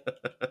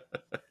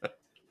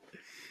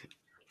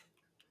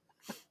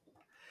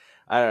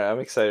 I don't know. I'm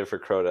excited for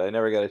Crota. I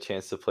never got a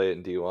chance to play it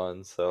in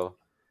D1, so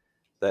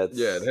that's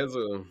Yeah, it has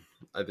a.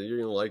 I think you're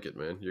gonna like it,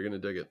 man. You're gonna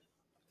dig it.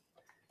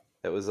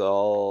 it was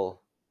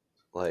all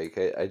like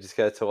I just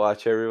got to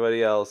watch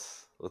everybody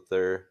else with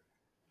their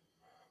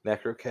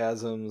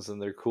necrochasms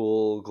and their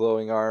cool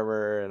glowing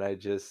armor, and I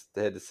just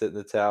had to sit in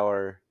the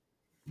tower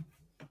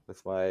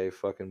with my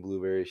fucking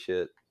blueberry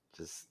shit,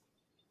 just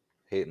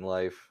hating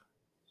life.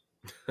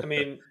 I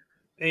mean,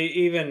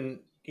 even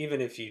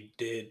if you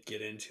did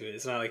get into it,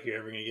 it's not like you're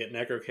ever going to get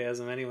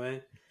necrochasm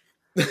anyway.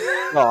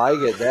 No, I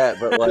get that,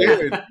 but like,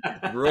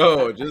 Dude,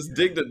 bro, just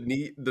dig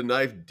the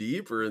knife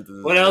deeper into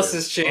this. What else man.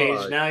 has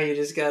changed? Fuck. Now you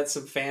just got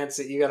some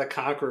fancy. You got a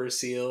conqueror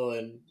seal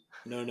and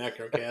no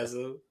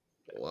necrochasm.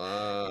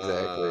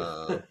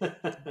 Wow.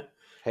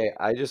 hey,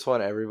 I just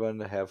want everyone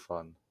to have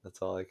fun.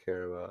 That's all I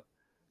care about.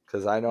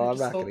 Because I know I I'm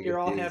just not going hope to you're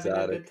get all the having a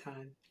exotic. good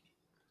time.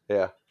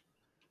 Yeah,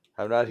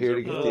 I'm not here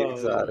to get the Oh,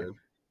 exotic.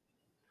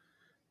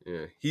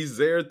 Yeah, he's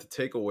there to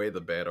take away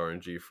the bad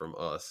RNG from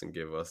us and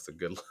give us the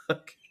good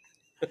luck.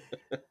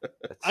 That's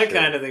I true.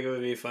 kind of think it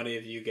would be funny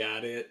if you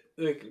got it.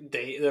 Like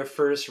their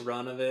first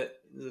run of it,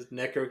 this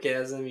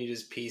necrochasm, you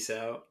just peace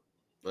out.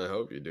 I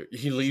hope you do.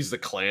 He leaves the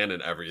clan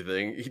and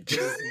everything. He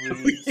just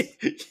leaves.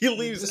 he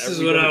leaves. This is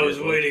what everything I was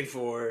alone. waiting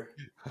for.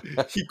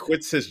 He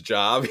quits his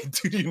job.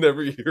 Dude, you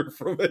never hear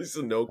from him. It's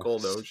a no call,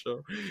 no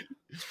show.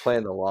 Just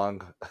playing the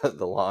long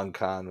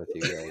con with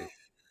you guys.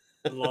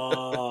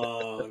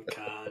 Long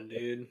con,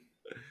 dude.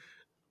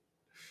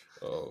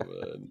 Oh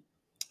man.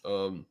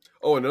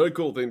 Oh, another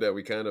cool thing that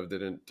we kind of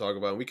didn't talk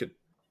about, and we could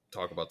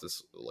talk about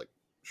this like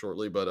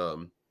shortly, but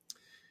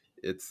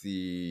it's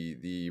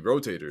the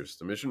rotators,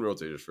 the mission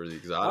rotators for the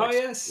exotics. Oh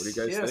yes, What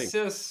do you guys think?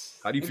 yes.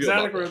 How do you feel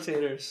Exotic about that?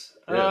 rotators.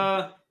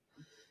 Yeah.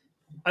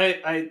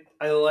 I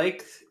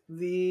like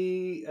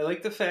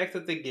the fact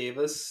that they gave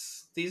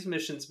us these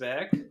missions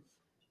back.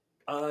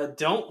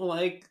 Don't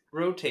like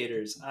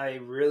rotators. I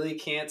really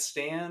can't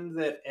stand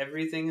that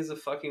everything is a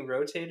fucking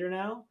rotator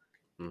now.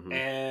 Mm-hmm.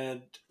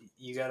 And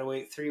you gotta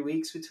wait 3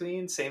 weeks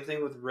between. Same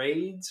thing with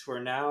raids,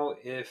 where now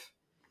if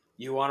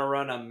you want to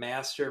run a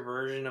master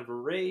version of a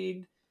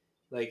raid,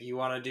 like you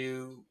want to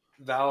do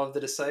Vow of the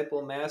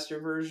Disciple master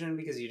version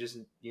because you just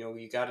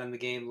you got in the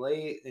game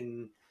late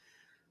and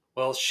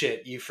well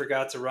shit you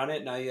forgot to run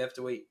it, now you have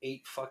to wait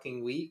 8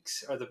 fucking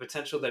weeks, or the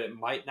potential that it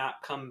might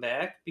not come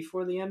back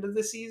before the end of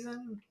the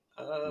season.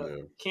 Yeah.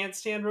 Can't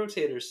stand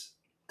rotators.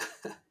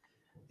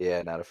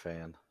 Yeah, not a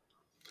fan.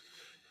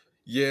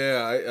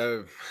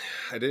 Yeah,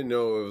 I didn't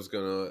know it was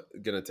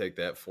gonna take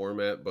that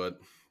format, but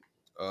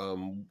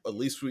at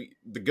least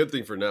the good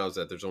thing for now is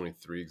that there's only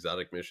 3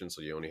 exotic missions,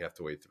 so you only have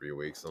to wait 3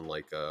 weeks,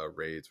 unlike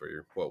raids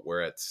where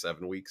we're at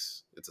 7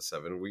 weeks. It's a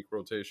 7-week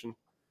rotation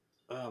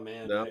Oh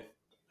man, now.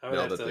 I would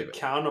Now have that to they've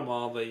count them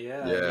all, but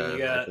yeah, I mean Yeah, you I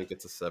got think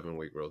it's a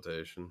 7-week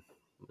rotation.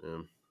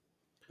 Yeah.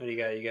 what do you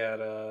got? You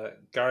got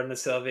Garden of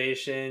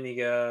Salvation, you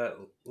got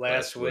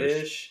Last Last Wish.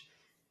 Wish,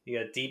 you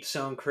got Deep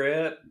Stone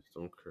Crypt,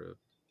 Stone Crypt.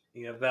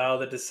 you got Vow of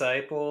the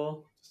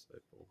Disciple,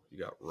 Disciple. You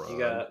got Ron. you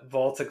got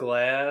Vault of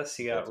Glass,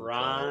 you got Vault of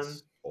Ron.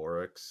 Glass,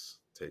 Oryx,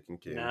 Taken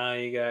King. Now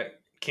you got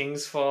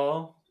King's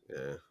Fall.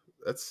 Yeah,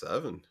 that's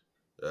 7.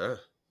 Yeah.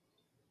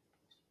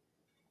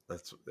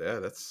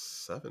 That's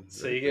 7.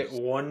 So you get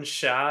 1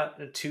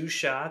 shot, 2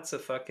 shots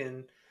of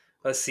fucking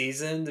a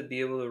season to be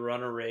able to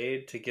run a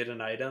raid to get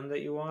an item that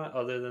you want,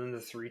 other than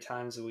the 3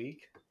 times a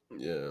week.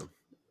 Yeah.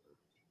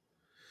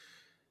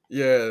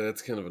 Yeah,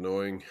 that's kind of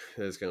annoying.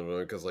 It's kind of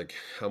annoying because like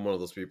I'm one of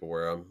those people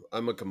where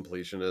I'm a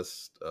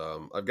completionist.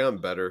 I've gotten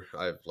better.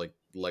 I've like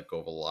let go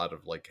of a lot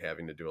of like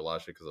having to do a lot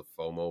of shit because of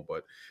FOMO,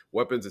 but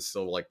weapons is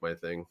still like my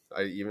thing.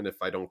 Even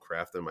if I don't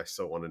craft them, I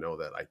still want to know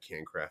that I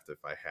can craft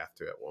if I have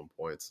to at one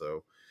point.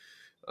 So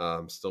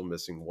I'm still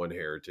missing 1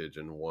 heritage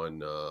and 1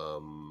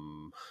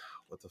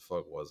 what the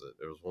fuck was it?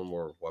 There was 1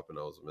 more weapon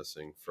I was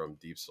missing from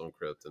Deep Stone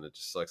Crypt, and it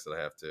just sucks that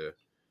I have to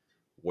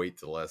wait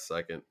to the last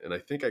second. And I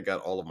think I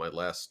got all of my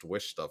last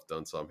Wish stuff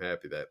done, so I'm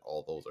happy that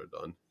all those are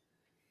done.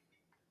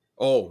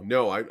 Oh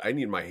no, I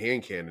need my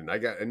hand cannon.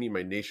 I need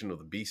my Nation of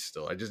the Beast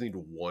still. I just need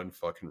 1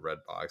 fucking red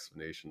box of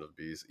Nation of the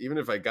Beast. Even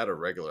if I got a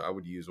regular, I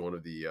would use one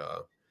of the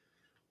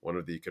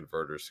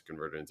converters to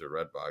convert it into a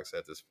red box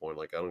at this point.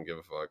 Like I don't give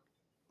a fuck.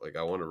 Like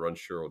I want to run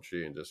Shiro Chi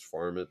and just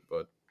farm it,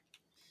 but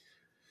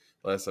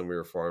last time we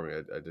were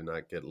farming, I did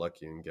not get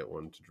lucky and get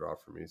one to draw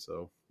for me,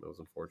 so that was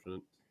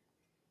unfortunate.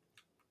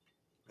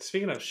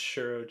 Speaking of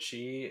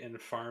Shirochi and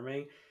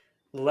farming,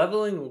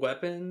 leveling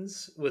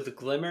weapons with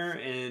Glimmer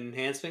and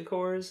enhancement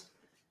cores,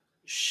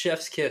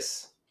 chef's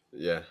kiss.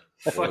 Yeah.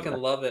 Fucking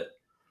love it.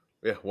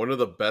 Yeah, one of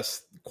the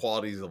best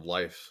qualities of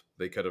life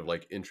they could have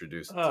like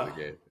introduced to the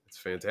game. It's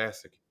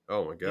fantastic.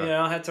 Oh my god.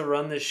 Yeah, I had to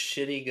run this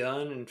shitty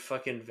gun and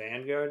fucking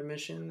Vanguard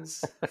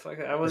missions. Fuck,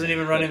 I wasn't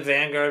even running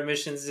Vanguard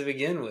missions to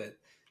begin with.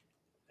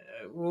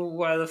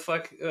 Why the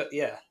fuck?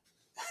 Yeah.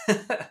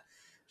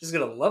 Just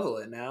gonna level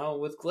it now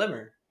with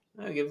Glimmer.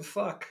 I don't give a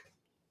fuck.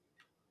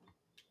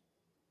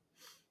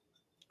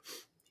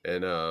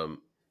 And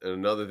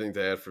another thing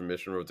to add for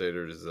mission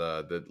rotators is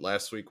that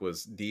last week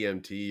was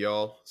DMT,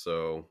 y'all.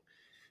 So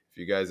if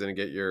you guys didn't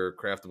get your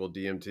craftable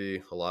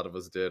DMT, a lot of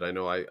us did. I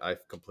know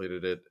I've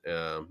completed it.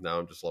 Now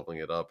I'm just leveling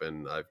it up,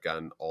 and I've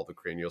gotten all the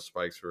cranial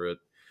spikes for it.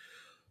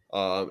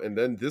 And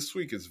then this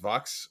week is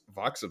Vox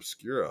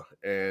Obscura,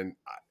 and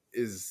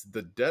is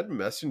the Dead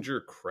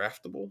Messenger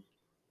craftable?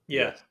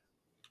 Yeah.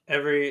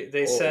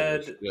 They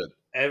said shit.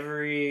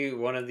 every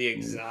one of the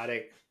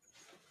exotic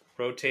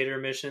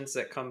rotator missions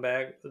that come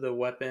back, the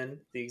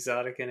weapon, the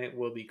exotic in it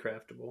will be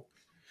craftable.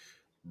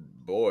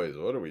 Boys,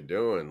 what are we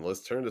doing?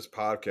 Let's turn this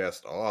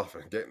podcast off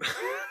and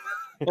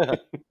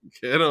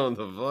get on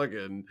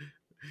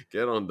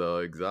the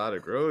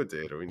exotic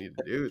rotator. We need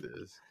to do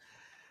this.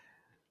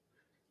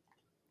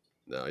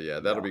 No, yeah,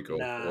 that'll be cool.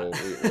 Nah.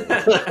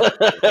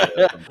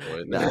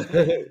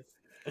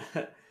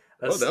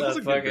 That was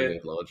a good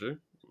grenade launcher.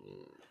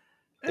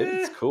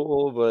 It's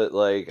cool, but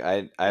like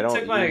I don't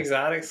took my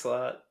exotic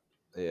slot.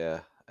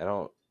 Yeah, I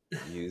don't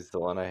use the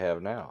one I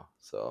have now,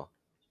 so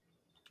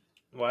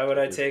why would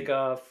I take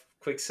off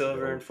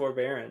Quicksilver and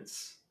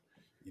Forbearance?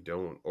 You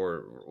don't,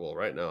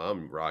 right now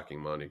I'm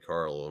rocking Monte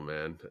Carlo,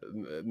 man.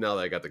 Now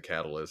that I got the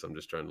Catalyst, I'm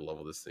just trying to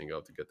level this thing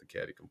up to get the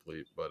caddy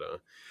complete. But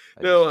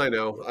no, I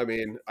know. I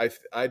mean,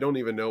 I don't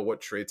even know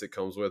what traits it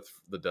comes with,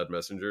 the Dead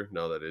Messenger,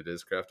 now that it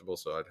is craftable.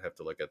 So I'd have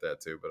to look at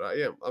that too. But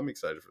I'm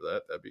excited for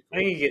that. That'd be cool.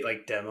 I can get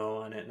like demo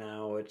on it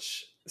now,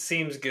 which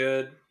seems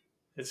good.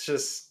 It's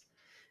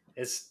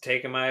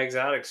taking my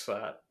exotic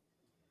spot.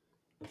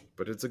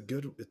 But it's a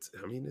good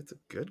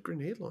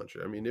grenade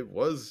launcher. I mean, it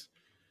was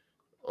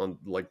on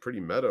like pretty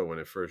meta when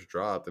it first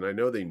dropped, and I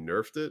know they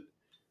nerfed it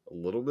a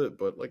little bit,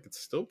 but like it's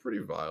still pretty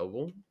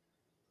viable.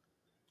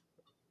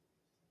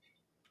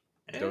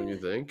 Don't you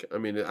think? I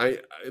mean,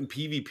 in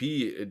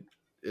PvP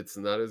it's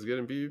not as good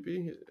in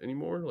PvP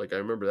anymore. Like I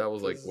remember that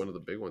was like one of the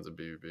big ones in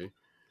PvP.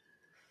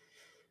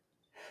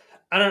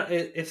 I don't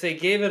if they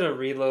gave it a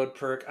reload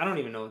perk. I don't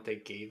even know what they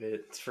gave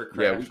it. It's for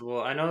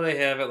craftable. Yeah, I know they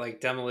have it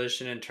like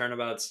Demolition and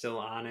Turnabout still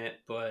on it,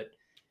 but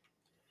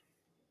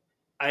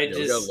we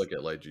gotta look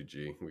at Light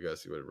GG. We gotta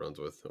see what it runs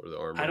with, or the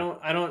armor.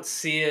 I don't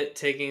see it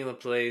taking the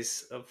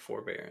place of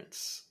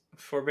Forbearance.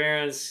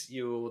 Forbearance,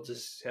 you will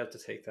just have to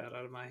take that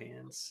out of my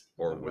hands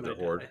Or when I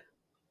Witherhoard. die.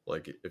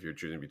 Like if you're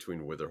choosing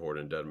between Witherhoard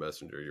and Dead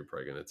Messenger, you're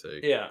probably gonna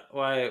take. Yeah,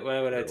 why would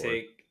I Witherhoard.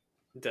 take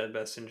Dead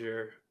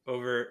Messenger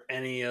over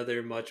any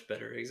other much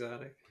better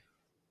exotic?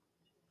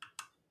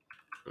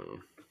 Oh.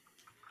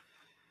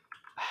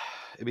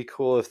 It'd be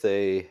cool if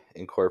they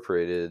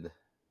incorporated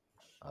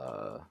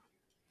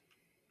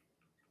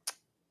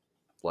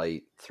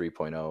light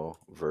 3.0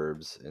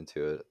 verbs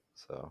into it.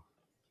 So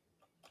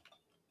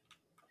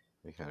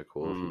it'd be kind of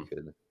cool if you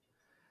could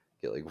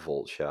get like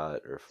Volt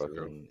Shot or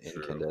fucking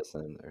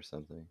Incandescent or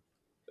something.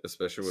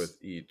 Especially with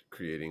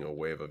creating a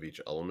wave of each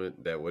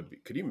element, that would be.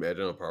 Could you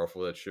imagine how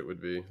powerful that shit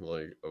would be?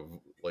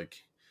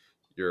 Like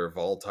you're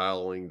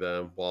volatiling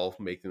them while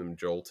making them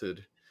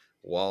jolted,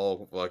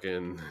 while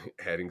fucking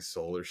adding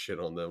solar shit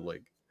on them.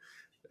 Like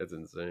that's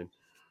insane.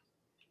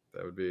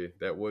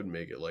 That would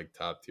make it like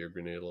top tier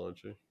grenade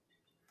launcher.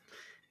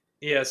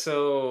 Yeah,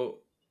 so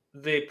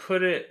they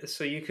put it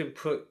so you can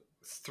put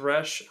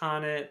Thresh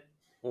on it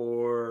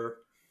or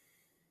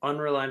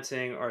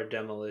Unrelenting or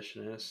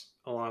Demolitionist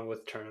along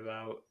with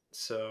Turnabout.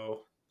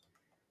 So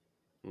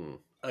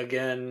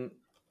again,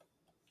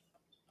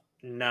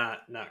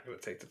 not going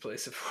to take the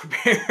place of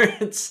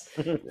Forbearance.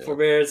 Yeah.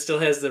 Forbearance still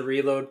has the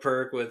reload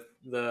perk with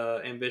the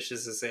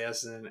Ambitious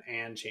Assassin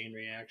and Chain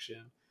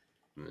Reaction.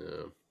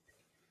 Yeah.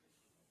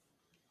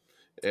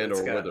 And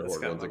or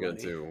Witherhoard once again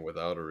too.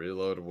 Without a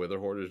reload,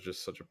 Witherhoard is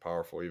just such a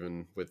powerful.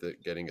 Even with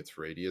it getting its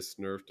radius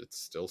nerfed, it's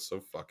still so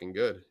fucking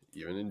good.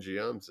 Even in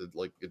GMs,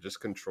 it just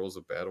controls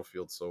the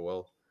battlefield so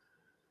well.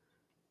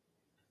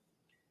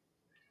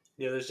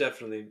 Yeah, there's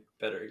definitely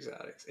better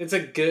exotics. It's a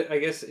good, I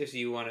guess, if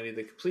you want to be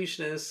the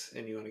completionist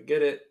and you want to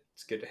get it,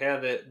 it's good to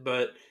have it.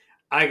 But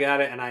I got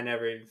it, and I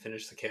never even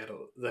finished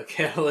the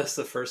catalyst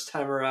the first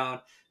time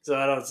around, so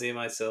I don't see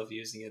myself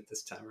using it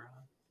this time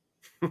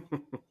around.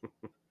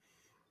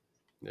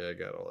 Yeah, I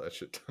got all that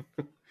shit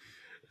done.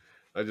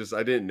 I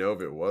didn't know if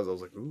it was. I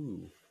was like,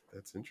 ooh,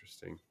 that's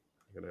interesting.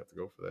 I'm going to have to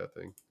go for that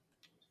thing.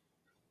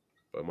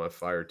 But my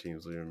fire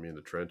team's leaving me in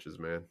the trenches,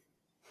 man.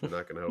 They're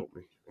not going to help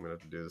me. I'm going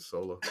to have to do this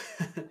solo.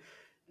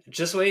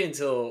 Just wait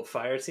until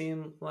fire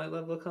team light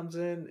level comes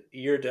in.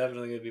 You're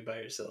definitely going to be by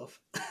yourself.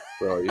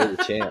 Bro, you're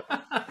the champ.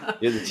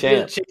 You're the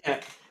champ.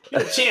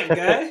 You're the champ,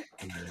 guy.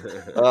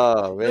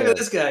 Oh, man. Look at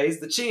this guy. He's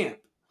the champ.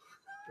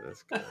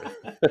 This guy.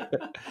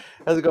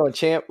 How's it going,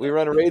 champ? We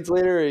run raids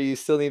later, or you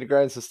still need to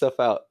grind some stuff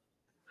out?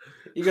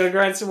 You gonna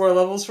grind some more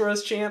levels for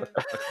us, champ?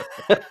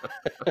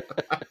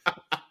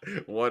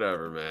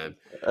 Whatever, man.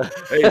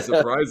 Hey,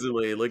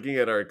 surprisingly, looking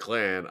at our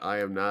clan,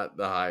 I am not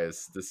the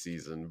highest this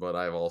season, but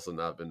I've also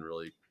not been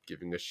really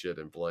giving a shit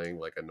and playing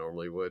like I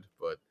normally would.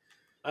 But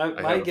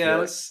my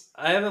guess,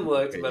 I haven't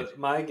looked, but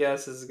my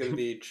guess is going to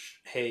be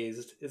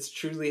hazed. It's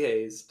truly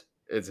hazed.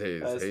 It's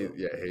Haze.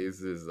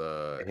 Haze is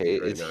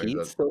is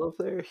Heat still up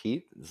there?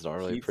 Heat is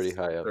normally Heat's pretty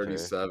high up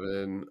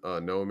 37.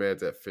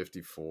 Nomad's at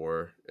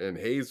 54. And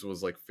Haze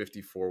was like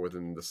 54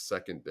 within the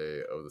second day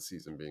of the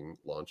season being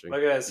launching.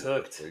 My guy's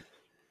hooked.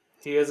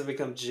 He hasn't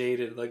become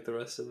jaded like the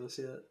rest of us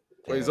yet.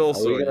 Well, he's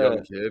also a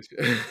young kid.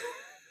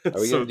 Are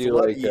we gonna do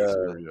like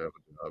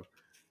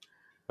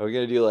are we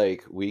gonna do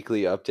like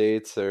weekly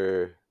updates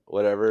or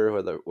whatever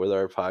with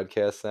our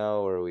podcast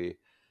now, where we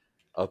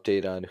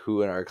update on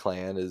who in our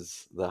clan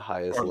is the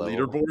highest our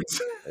level leaderboards?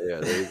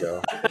 Yeah, there you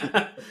go.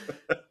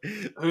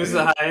 Who's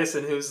the highest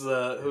and who's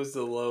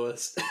the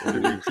lowest?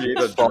 We create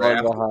a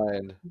draft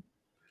behind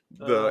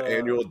the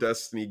annual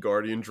Destiny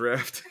Guardian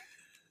draft.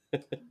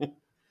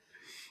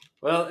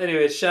 Well,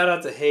 anyway, shout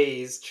out to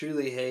Hayes,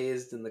 truly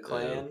hazed in the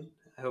clan.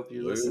 I hope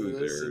you listen to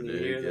this and you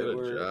hear that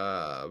we're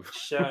job.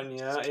 shouting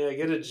you out. Yeah,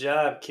 get a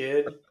job,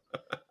 kid.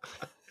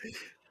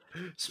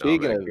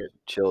 Speaking of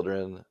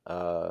children,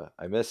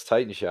 I miss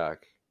Titan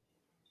Shock.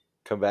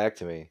 Come back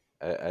to me.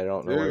 I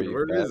don't know where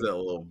is that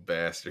little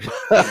bastard?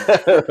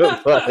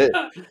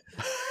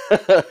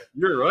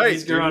 You're right.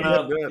 He's grown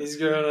up. He's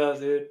grown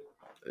up, dude.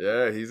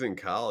 Yeah, he's in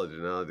college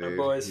now, dude. Our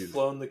boy's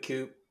flown the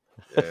coop.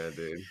 Yeah,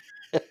 dude.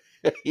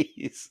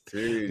 he's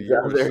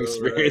out there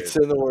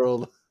experiencing the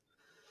world.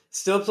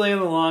 Still playing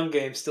the long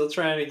game. Still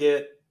trying to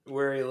get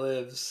where he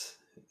lives.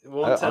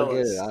 I'll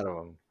get it out of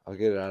him. I'll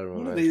get it out of him.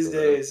 One of these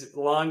days,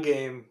 long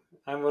game.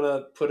 I'm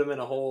gonna put him in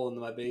a hole in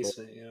my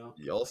basement. You know.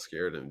 Y'all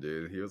scared him,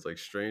 dude. He was like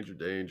stranger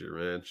danger,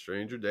 man.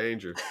 Stranger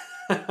danger.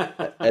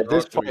 At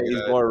this point,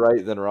 he's more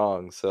right than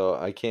wrong, so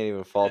I can't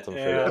even fault him for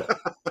that.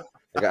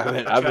 Like,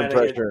 I've been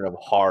pressuring him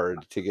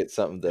hard to get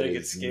something that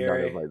is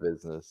none of my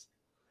business.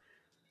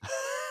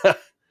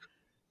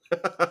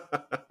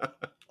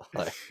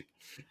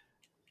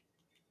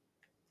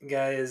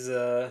 Guy is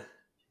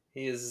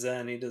he is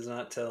zen. He does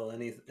not tell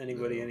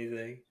anybody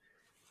anything.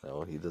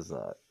 No, he does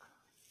not.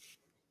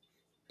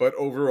 But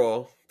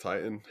overall,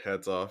 Titan,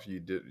 hats off.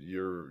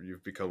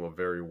 You've become a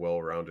very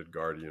well-rounded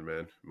guardian,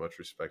 man. Much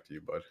respect to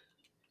you, bud.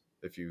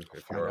 If you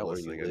are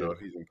listening, I know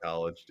he's in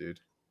college, dude.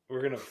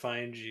 We're gonna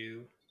find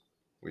you.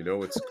 We know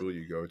what school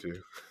you go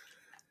to.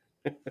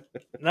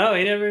 No,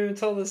 he never even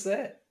told us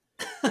that.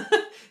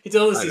 He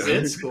told us I he's know.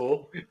 in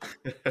school.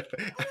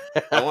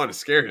 I want to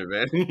scare him,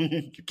 man.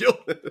 You kill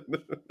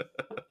him.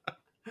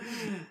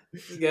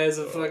 This guy's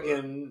a Oh,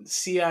 fucking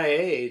CIA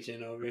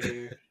agent over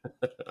here.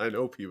 I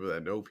know people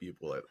that know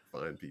people that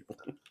find people.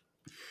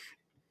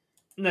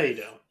 No, you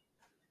don't.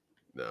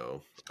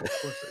 No, of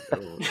course I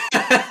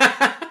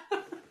don't.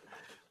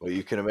 Well,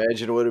 you can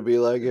imagine what it'd be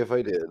like if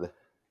I did.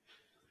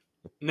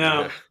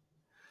 No, Yeah.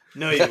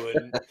 no, you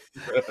wouldn't.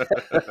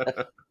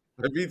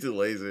 I'd be too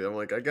lazy. I'm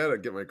like, I gotta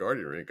get my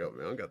guardian rank up,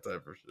 man. I don't got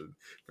time for shit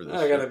for this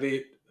I gotta shit.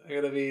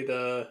 be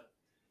the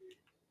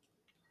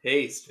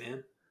haste,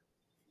 man.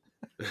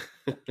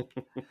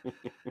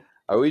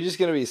 Are we just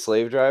gonna be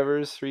slave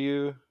drivers for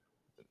you,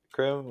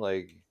 Krim?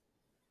 Like,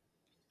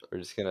 we're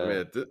just I mean, gonna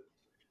at this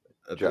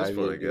drive you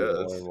point, I to do it more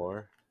and guess.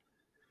 more?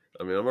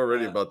 I mean, I'm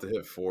already Uh, about to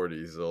hit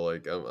 40, so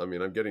like, I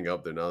mean, I'm getting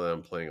up there now that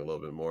I'm playing a little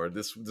bit more.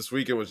 This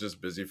weekend was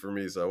just busy for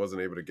me, so I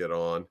wasn't able to get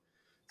on.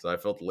 So I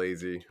felt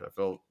lazy. I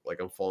felt like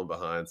I'm falling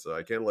behind. So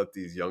I can't let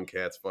these young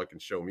cats fucking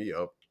show me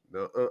up.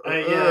 No,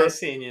 yeah, I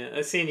seen you.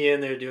 I seen you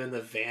in there doing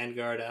the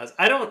Vanguard house.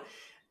 I don't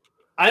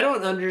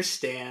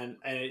understand.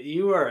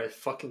 You are a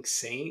fucking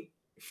saint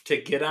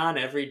to get on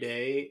every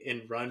day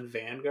and run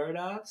Vanguard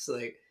ops.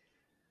 Like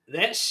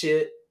that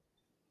shit.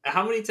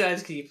 How many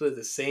times can you play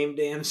the same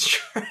damn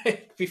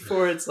strike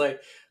before it's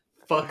like,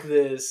 fuck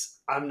this,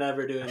 I'm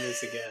never doing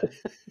this again?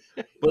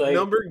 But Like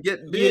number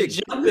get you big.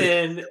 jump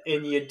in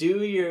and you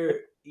do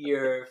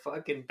your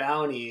fucking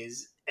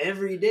bounties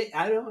every day.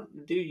 I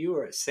don't, dude, you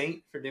are a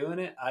saint for doing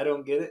it. I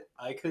don't get it.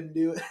 I couldn't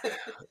do it.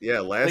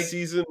 Yeah, last Like,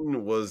 season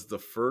was the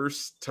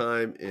first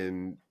time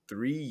in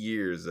 3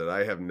 years that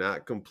I have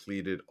not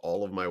completed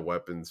all of my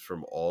weapons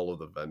from all of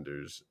the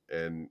vendors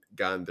and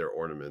gotten their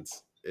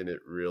ornaments. And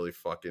it really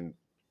fucking,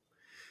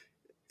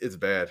 it's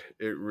bad.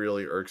 It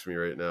really irks me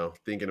right now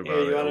thinking here,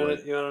 about it. I'm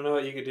like, you wanna know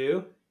what you could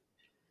do?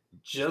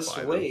 just Just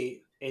buy them.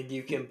 wait and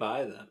you can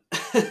buy them.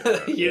 You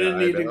Yeah, didn't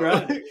I need to know.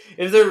 grind.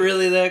 If they're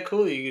really that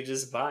cool, you could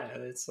just buy it.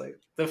 It's like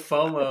the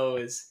FOMO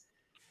is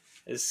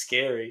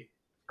scary,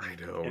 I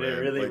know, and it man.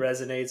 really Like,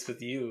 resonates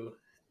with you.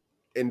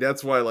 and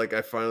that's why, like,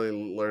 I finally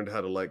learned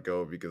how to let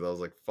go because I was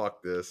like,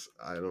 fuck this.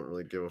 I don't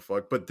really give a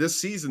fuck. But this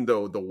season,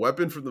 though, the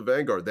weapon from the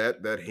Vanguard,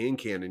 that hand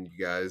cannon, you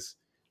guys,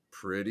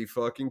 pretty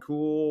fucking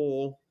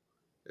cool.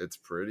 It's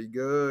pretty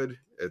good.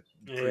 It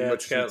pretty Yeah, much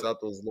it's shoots got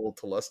out those little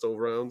Telesto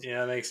rounds.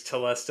 yeah, it makes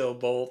Telesto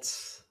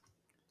bolts.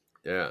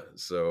 Yeah,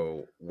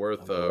 so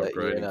worth I'm gonna let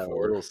you in grinding on a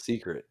for. little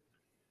secret.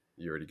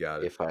 You already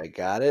got it. If I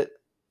got it,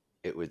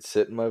 it would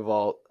sit in my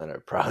vault, and I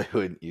probably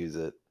wouldn't use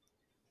it.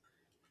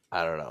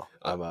 I don't know.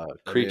 I, I'm a I mean,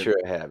 creature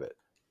of habit.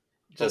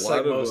 a Just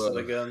like lot of most of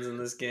the guns in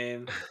this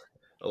game.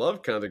 a lot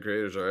of content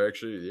creators are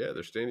actually, yeah,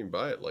 they're standing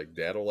by it. Like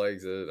Daddle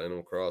likes it. I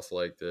know Cross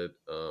liked it.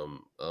 I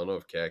don't know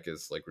if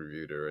Cactus like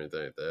reviewed it or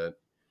anything like that.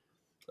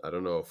 I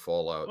don't know if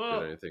Fallout did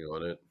Well, anything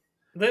on it.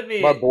 let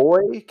My me.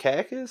 boy,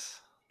 Cactus.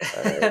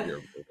 All right. I You're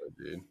a boy,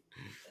 dude.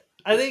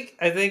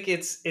 think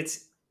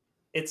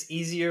it's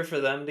easier for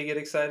them to get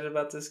excited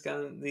about this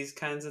gun, these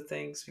kinds of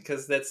things,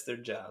 because that's their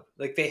job.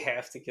 Like they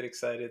have to get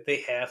excited,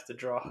 they have to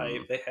draw Mm,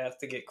 hype, they have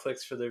to get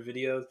clicks for their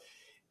videos,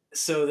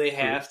 so they true.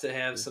 have to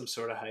have some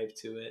sort of hype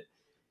to it.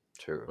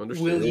 True. Will It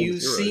Understandable. you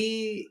is. You're right.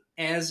 see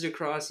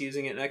Asdacross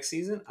using it next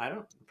season? I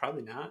don't.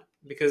 Probably not,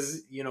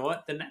 because you know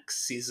what? The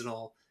next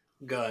seasonal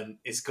gun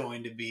is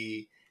going to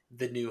be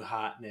the new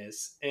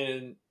hotness,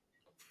 and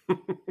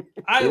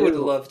I It would is.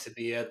 love to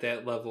be at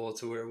that level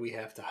to where we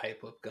have to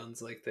hype up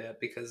guns like that,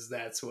 because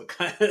that's what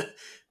kind of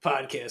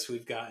podcast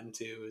we've gotten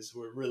to, is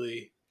we're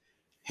really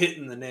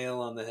hitting the nail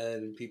on the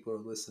head and people are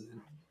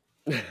listening.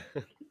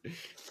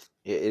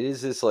 It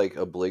is this like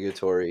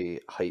obligatory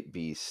hype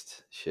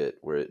beast shit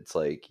where it's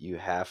like you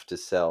have to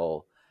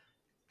sell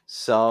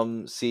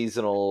some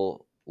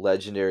seasonal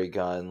legendary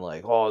gun,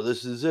 like, oh,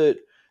 this is it,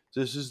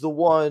 this is the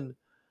one,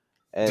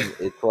 and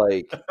it's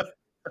like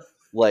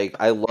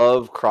I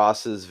love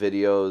Cross's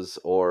videos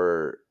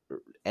or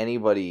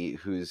anybody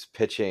who's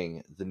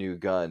pitching the new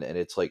gun, and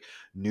it's like,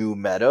 new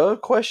meta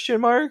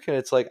question mark, and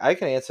it's like, I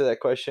can answer that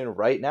question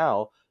right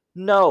now.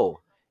 No,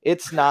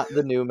 it's not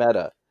the new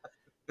meta.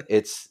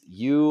 It's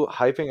you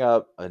hyping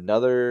up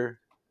another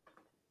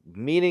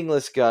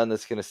meaningless gun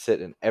that's going to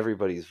sit in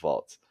everybody's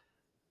vaults.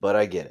 But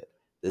I get it.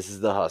 This is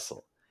the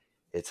hustle.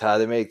 It's how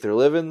they make their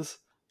livings,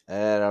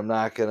 and I'm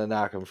not going to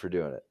knock them for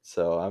doing it.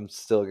 So I'm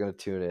still going to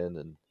tune in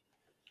and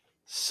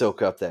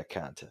soak up that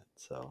content.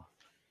 So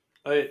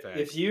If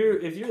Facts.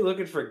 you're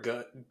looking for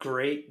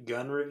great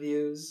gun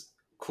reviews,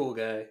 cool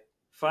guy.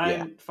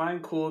 yeah,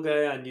 Find cool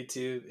guy on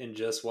YouTube and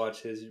just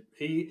watch his.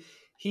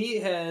 He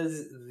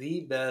has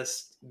the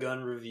best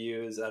gun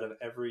reviews out of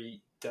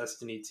every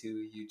Destiny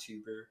 2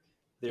 YouTuber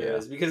there yeah,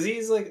 is, because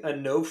he's like a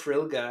no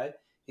frill guy.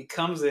 He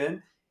comes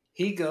in,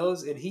 he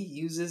goes and he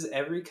uses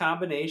every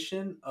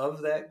combination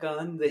of that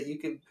gun that you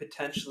could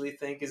potentially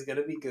think is going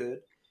to be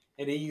good,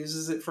 and he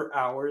uses it for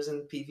hours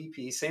in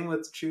PvP. Same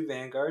with True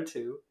Vanguard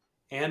too,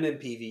 and in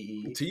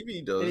PVE. TV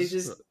And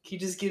does. he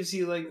just gives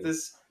you like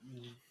this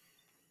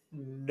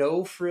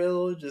no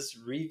frill just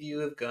review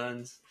of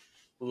guns.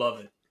 Love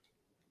it.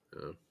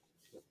 Yeah.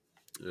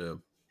 Yeah.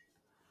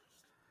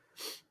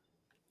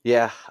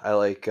 Yeah, I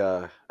like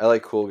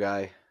Cool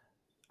Guy.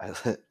 I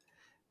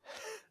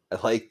I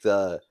like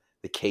the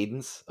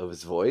cadence of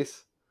his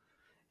voice.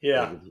 Like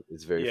Yeah.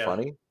 it's very Yeah.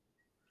 funny.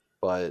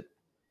 But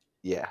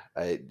yeah,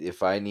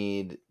 if I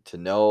need to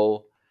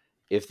know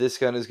if this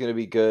gun is going to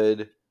be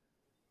good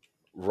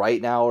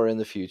right now or in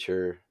the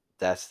future,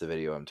 that's the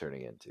video I'm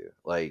turning into.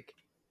 Like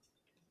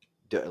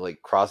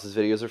Cross's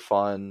videos are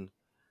fun.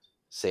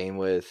 Same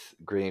with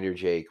Grenadier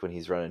Jake when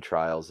he's running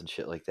trials and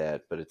shit like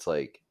that. But it's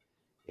like,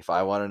 if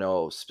I want to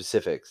know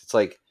specifics, it's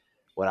like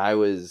when I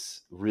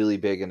was really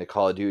big into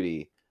Call of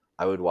Duty,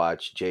 I would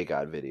watch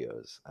JGod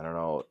videos. I don't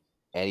know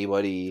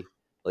anybody,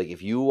 like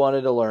if you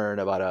wanted to learn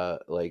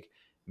about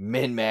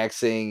min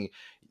maxing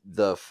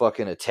the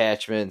fucking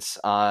attachments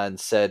on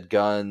said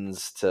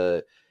guns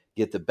to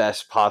get the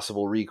best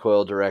possible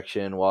recoil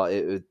direction, while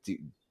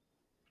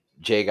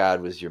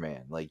JGod was your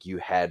man. Like you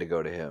had to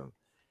go to him.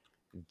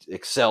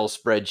 Excel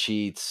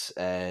spreadsheets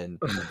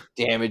and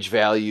damage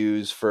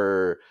values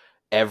for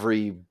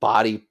every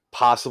body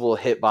possible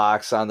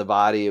hitbox on the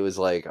body. It was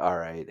like, all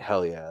right,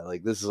 hell yeah,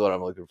 like this is what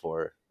I'm looking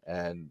for,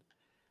 and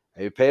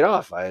it paid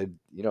off. It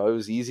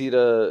was easy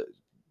to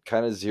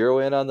kind of zero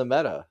in on the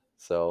meta,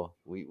 so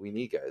we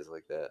need guys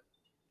like that.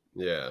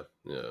 Yeah,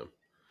 yeah.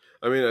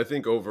 I mean, I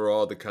think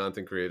overall the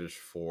content creators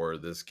for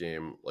this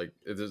game, like,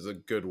 it is a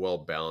good, well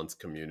balanced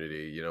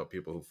community. You know,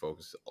 people who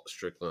focus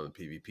strictly on the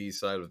PvP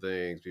side of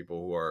things,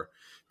 people who are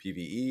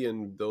PvE,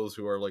 and those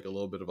who are like a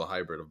little bit of a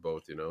hybrid of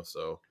both. You know,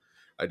 so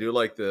I do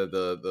like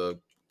the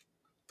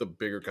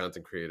bigger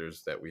content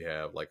creators that we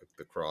have, like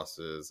the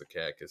Crosses, the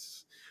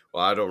Cactus.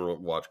 Well, I don't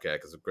watch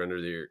Cactus.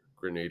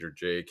 Grenadier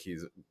Jake,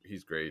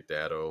 he's great.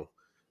 Dado,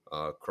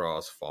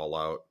 Cross,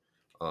 Fallout.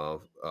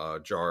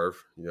 Jarv,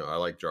 I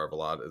like Jarv a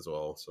lot as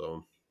well.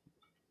 So,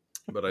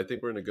 but I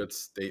think we're in a good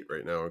state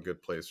right now, a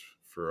good place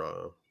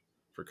for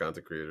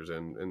content creators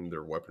and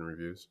their weapon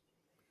reviews.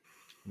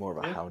 More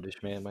of a Yeah.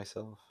 Houndish man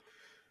myself.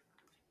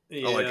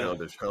 Yeah. I like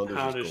Houndish.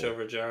 Houndish is cool.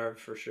 over Jarv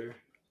for sure.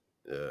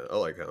 Yeah, I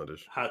like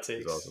Houndish. Hot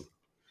takes. He's awesome.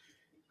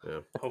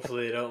 Yeah.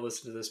 Hopefully they don't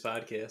listen to this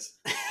podcast.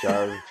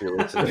 Jarv, if you're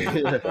listening,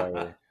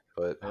 sorry,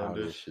 but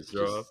Houndish, Houndish is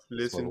Jarv, just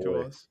listen to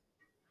us.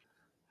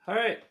 All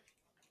right.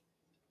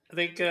 I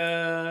think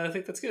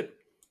that's good.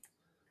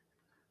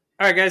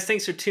 All right, guys.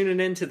 Thanks for tuning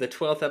in to the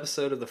 12th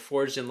episode of the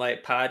Forged in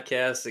Light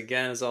podcast.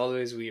 Again, as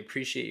always, we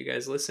appreciate you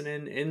guys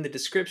listening. In the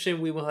description,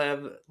 we will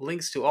have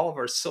links to all of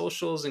our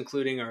socials,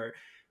 including our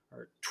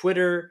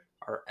Twitter,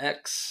 our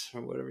X,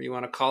 or whatever you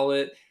want to call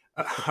it,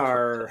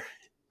 our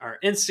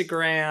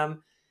Instagram,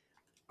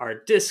 our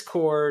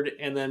Discord,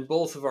 and then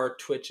both of our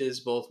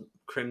Twitches, both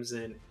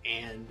Crimson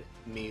and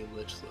me,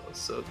 Lichlow.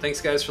 So thanks,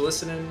 guys, for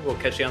listening. We'll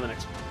catch you on the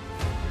next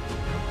one.